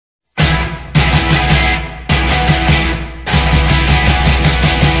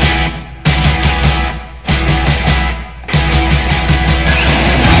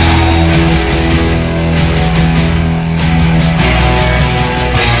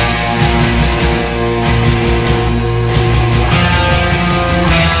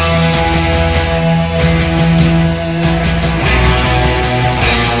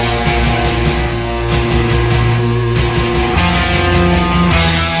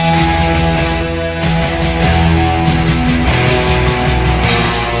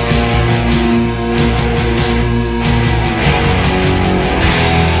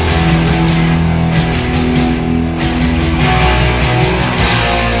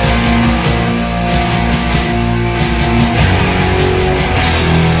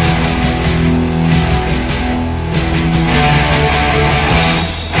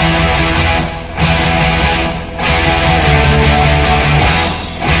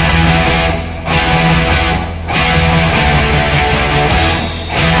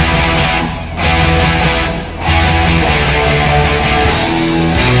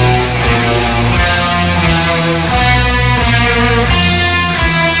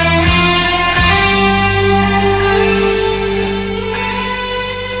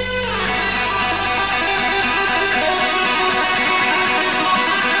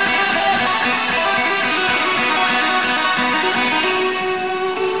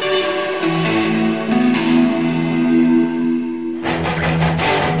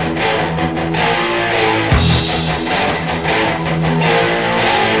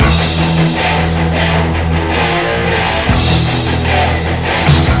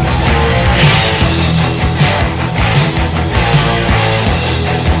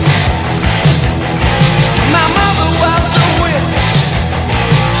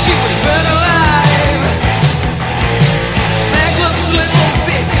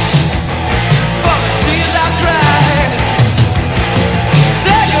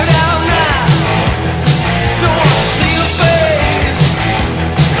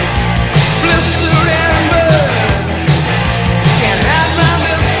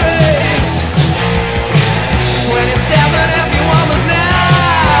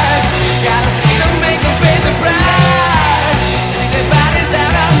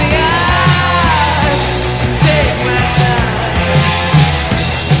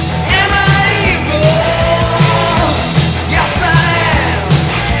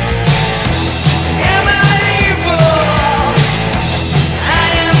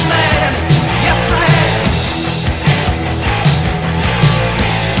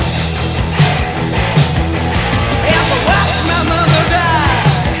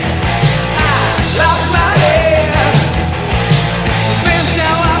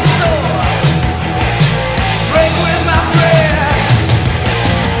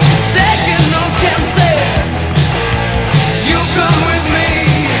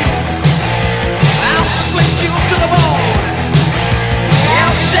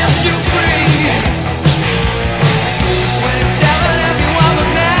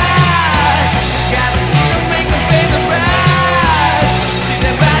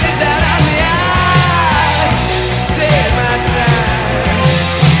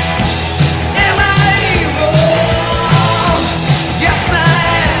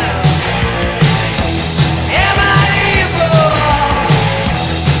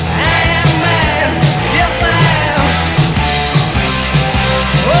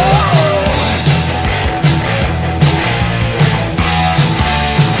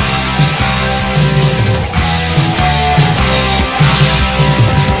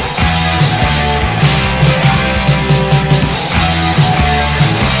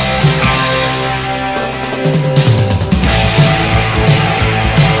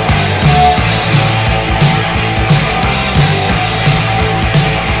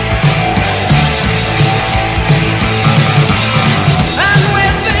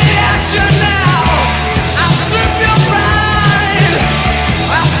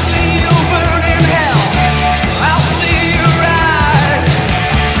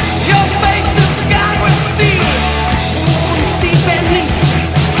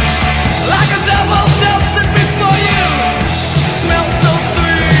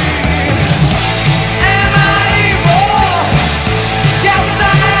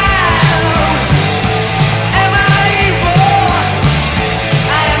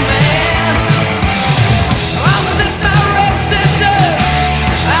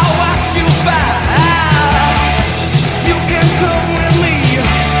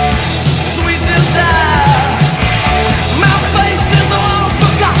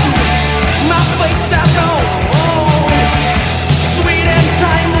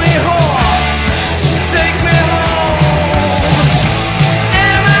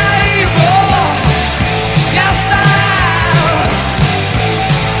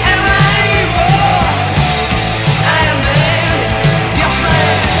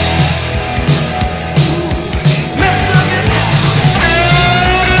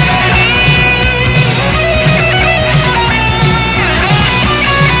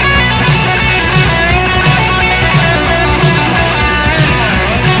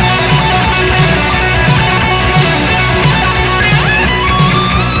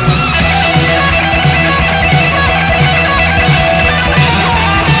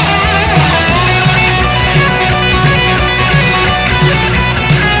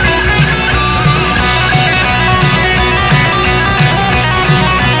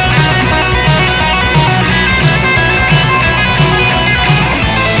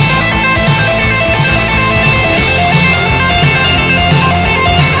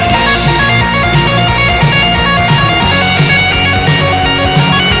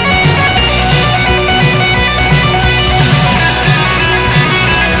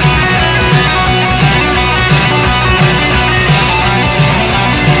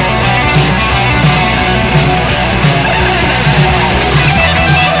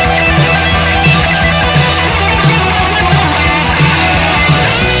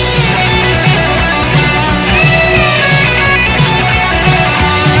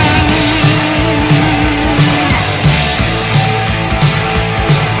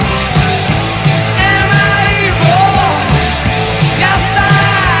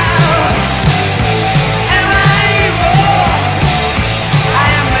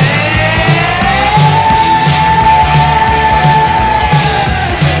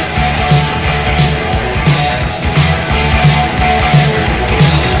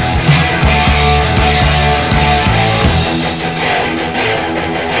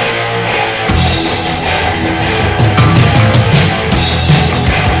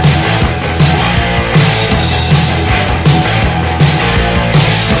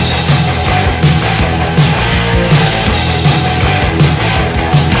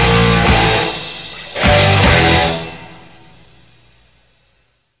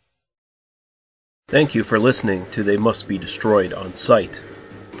 Thank you for listening to They Must Be Destroyed on Sight.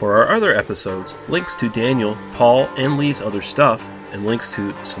 For our other episodes, links to Daniel, Paul, and Lee's other stuff, and links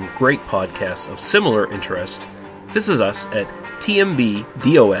to some great podcasts of similar interest, visit us at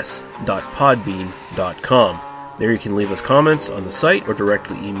tmbdos.podbean.com. There you can leave us comments on the site or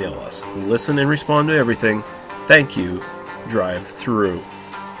directly email us. We listen and respond to everything. Thank you. Drive through.